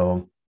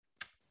 So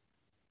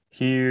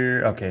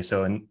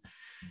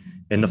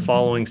in the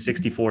following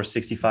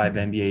 64-65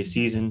 NBA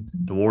season,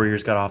 the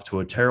Warriors got off to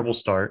a terrible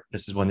start.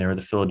 This is when they were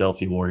the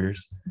Philadelphia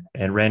Warriors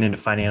and ran into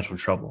financial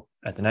trouble.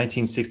 At the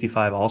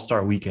 1965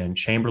 All-Star Weekend,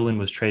 Chamberlain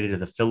was traded to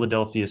the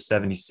Philadelphia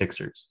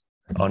 76ers.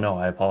 Oh no,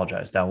 I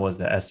apologize. That was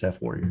the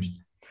SF Warriors.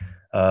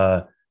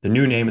 The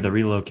new name of the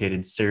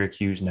relocated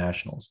Syracuse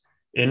Nationals.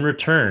 In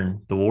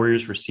return, the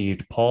Warriors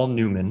received Paul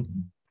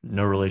Newman,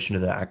 no relation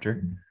to the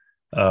actor,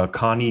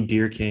 Connie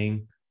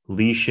Deerking,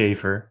 Lee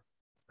Schaefer,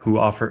 who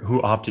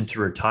opted to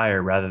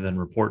retire rather than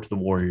report to the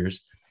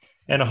Warriors,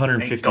 and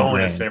 150 Ain't going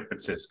grand. to San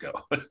Francisco.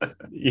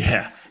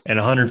 Yeah, and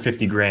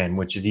 150 grand,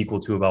 which is equal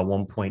to about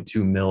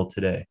 1.2 mil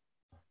today.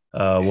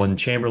 When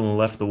Chamberlain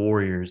left the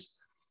Warriors,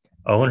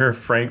 owner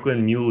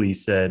Franklin Muley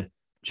said,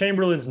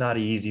 "Chamberlain's not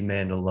an easy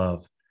man to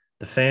love.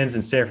 The fans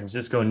in San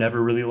Francisco never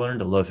really learned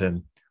to love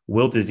him.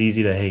 Wilt is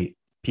easy to hate.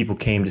 People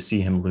came to see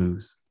him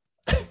lose."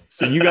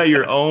 So you got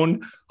your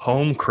own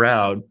home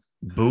crowd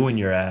booing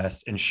your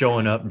ass and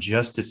showing up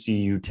just to see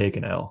you take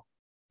an L.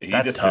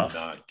 That's tough. Did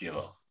not give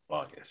a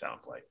fuck, it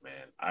sounds like,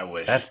 man.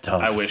 That's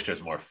tough. I wish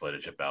there's more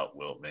footage about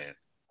Wilt, man.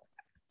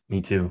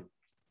 Me too.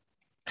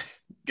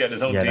 Getting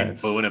his own team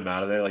booing him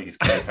out of there like he's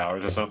Kenny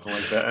Powers or something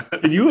like that.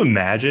 Can you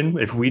imagine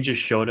if we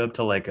just showed up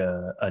to like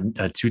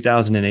a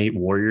 2008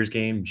 Warriors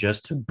game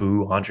just to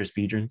boo Andres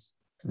Biedrins?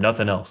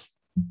 Nothing else.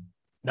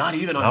 Not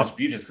even Andres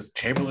Biedrins, because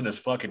Chamberlain is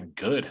fucking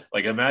good.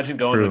 Like, imagine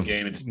going to a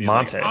game and just being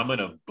like, I'm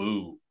gonna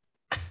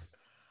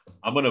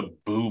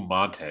boo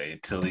Monte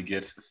until he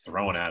gets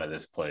thrown out of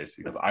this place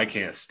because I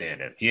can't stand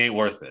him. He ain't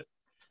worth it.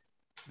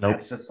 Nope.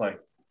 It's just like,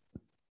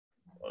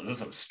 well, there's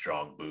some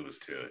strong boos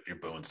too. If you're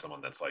booing someone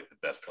that's like the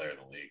best player in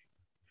the league.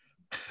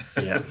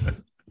 Yeah,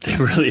 they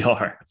really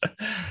are.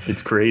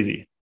 It's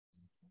crazy.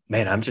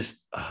 Man, I'm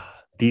just,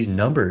 these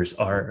numbers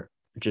are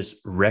just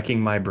wrecking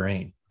my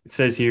brain. It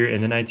says here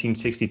in the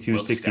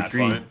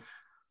 1962-63,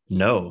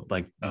 no,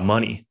 like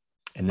money.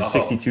 In the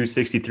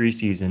 62-63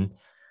 season,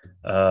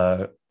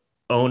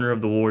 owner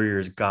of the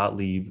Warriors,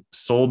 Gottlieb,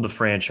 sold the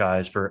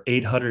franchise for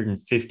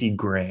 $850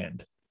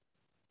 grand.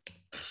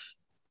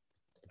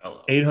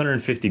 Hello.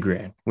 850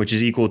 grand, which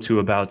is equal to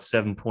about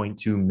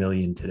 7.2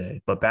 million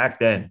today. But back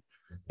then,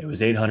 it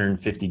was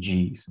 850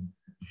 G's.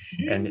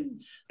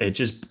 And it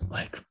just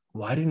like,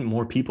 why didn't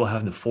more people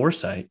have the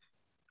foresight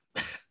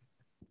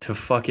to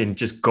fucking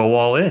just go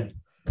all in?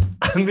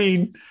 I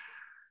mean,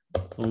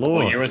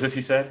 Lord. What year was this,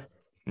 he said?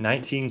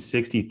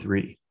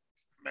 1963.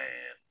 Man,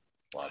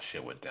 a lot of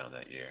shit went down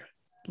that year.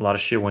 A lot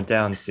of shit went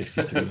down in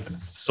 63.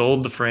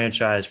 Sold the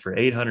franchise for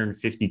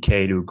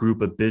 $850K to a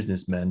group of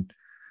businessmen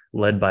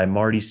led by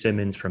Marty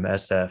Simmons from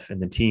SF,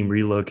 and the team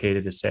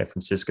relocated to San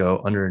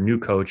Francisco under a new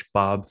coach,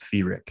 Bob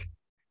Feerick.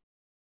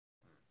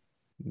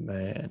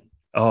 Man.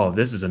 Oh,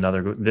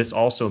 this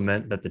also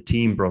meant that the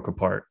team broke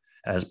apart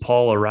as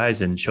Paul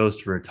Arizin chose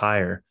to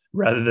retire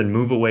rather than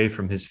move away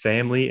from his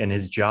family and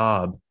his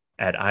job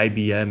at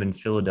IBM in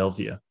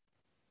Philadelphia.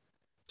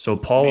 So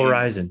Paul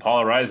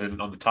Arizin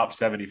on the top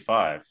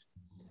 75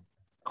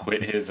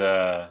 quit his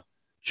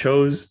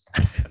chose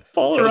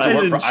Paul Arizin to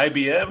work for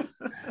IBM.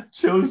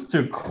 chose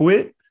to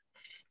quit,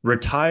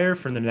 retire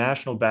from the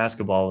National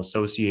Basketball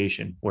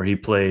Association, where he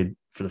played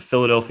for the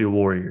Philadelphia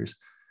Warriors.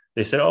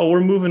 They said, "Oh,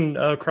 we're moving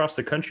across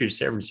the country to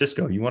San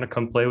Francisco. You want to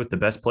come play with the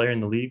best player in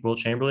the league, Wilt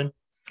Chamberlain?"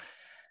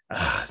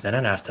 Then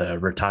I'd have to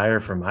retire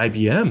from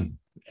IBM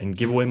and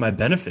give away my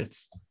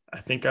benefits. I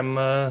think I'm,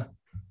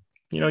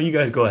 you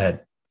guys go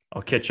ahead.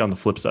 I'll catch you on the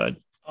flip side.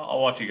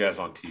 I'll watch you guys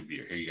on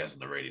TV or hear you guys on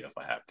the radio if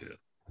I have to.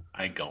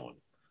 I ain't going.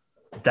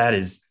 That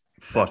is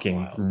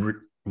fucking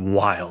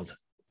wild.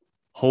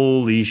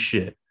 Holy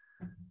shit.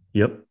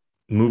 Yep.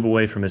 Move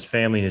away from his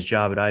family and his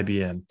job at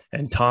IBM.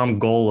 And Tom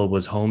Gola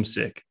was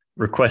homesick,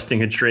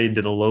 requesting a trade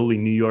to the lowly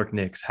New York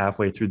Knicks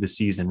halfway through the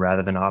season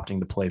rather than opting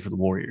to play for the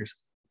Warriors.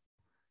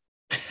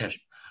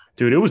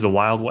 Dude, it was the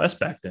Wild West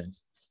back then.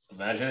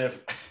 Imagine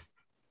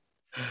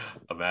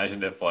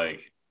if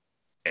like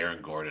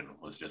Aaron Gordon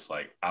was just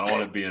like, I don't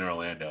want to be in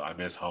Orlando. I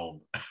miss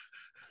home.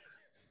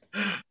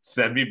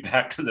 Send me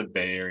back to the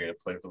Bay Area to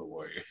play for the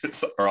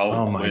Warriors, or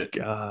I'll quit. My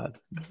God.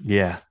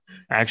 Yeah.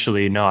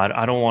 Actually, no,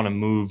 I don't want to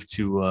move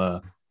to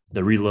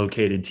the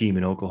relocated team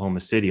in Oklahoma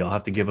City. I'll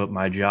have to give up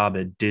my job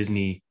at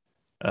Disney.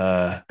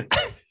 I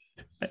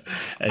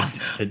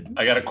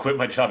got to quit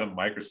my job at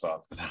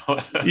Microsoft.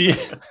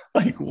 Yeah.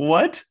 Like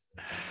what?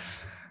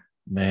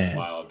 Man,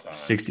 wild time.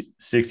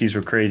 60s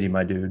were crazy,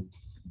 my dude.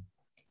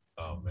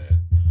 Oh, man.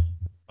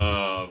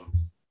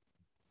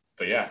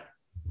 But yeah,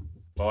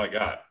 that's all I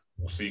got.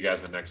 We'll see you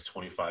guys in the next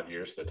 25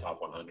 years to the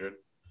top 100.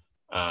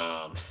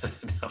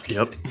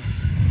 Yep.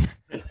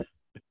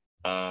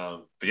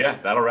 But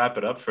yeah, that'll wrap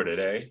it up for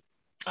today.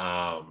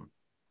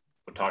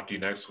 We'll talk to you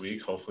next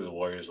week. Hopefully the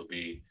Warriors will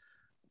be,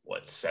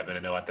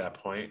 7-0 at that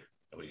point.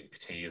 And we can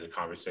continue the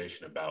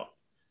conversation about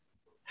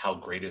how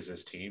great is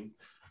this team.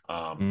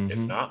 If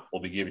not,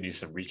 we'll be giving you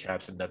some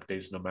recaps and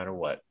updates no matter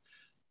what.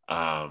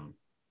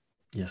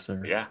 Yes,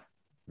 sir. Yeah.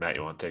 Matt,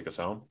 you want to take us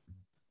home?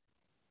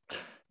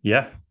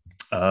 Yeah.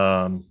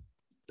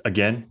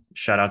 Again,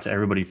 shout out to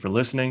everybody for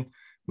listening.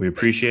 We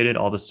appreciate it.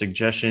 All the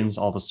suggestions,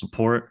 all the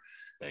support.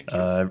 Thank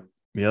you.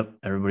 Yep.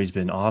 Everybody's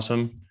been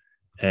awesome.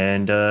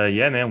 And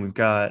yeah, man, we've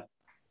got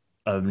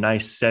a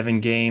nice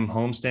 7-game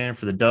homestand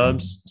for the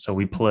Dubs. So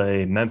we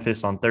play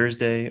Memphis on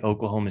Thursday,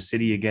 Oklahoma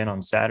City again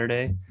on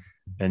Saturday.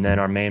 And then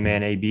our main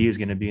man AB is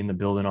going to be in the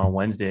building on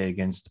Wednesday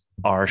against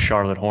our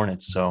Charlotte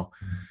Hornets. So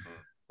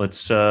we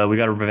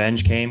got a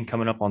revenge game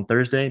coming up on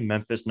Thursday.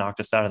 Memphis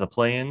knocked us out of the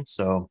play-in.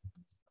 So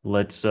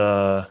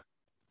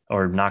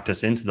or knocked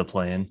us into the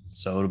play-in.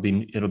 So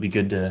it'll be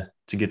good to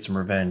get some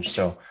revenge.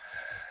 So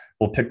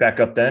we'll pick back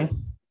up then.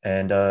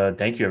 And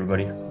thank you,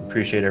 everybody.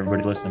 Appreciate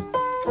everybody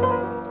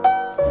listening.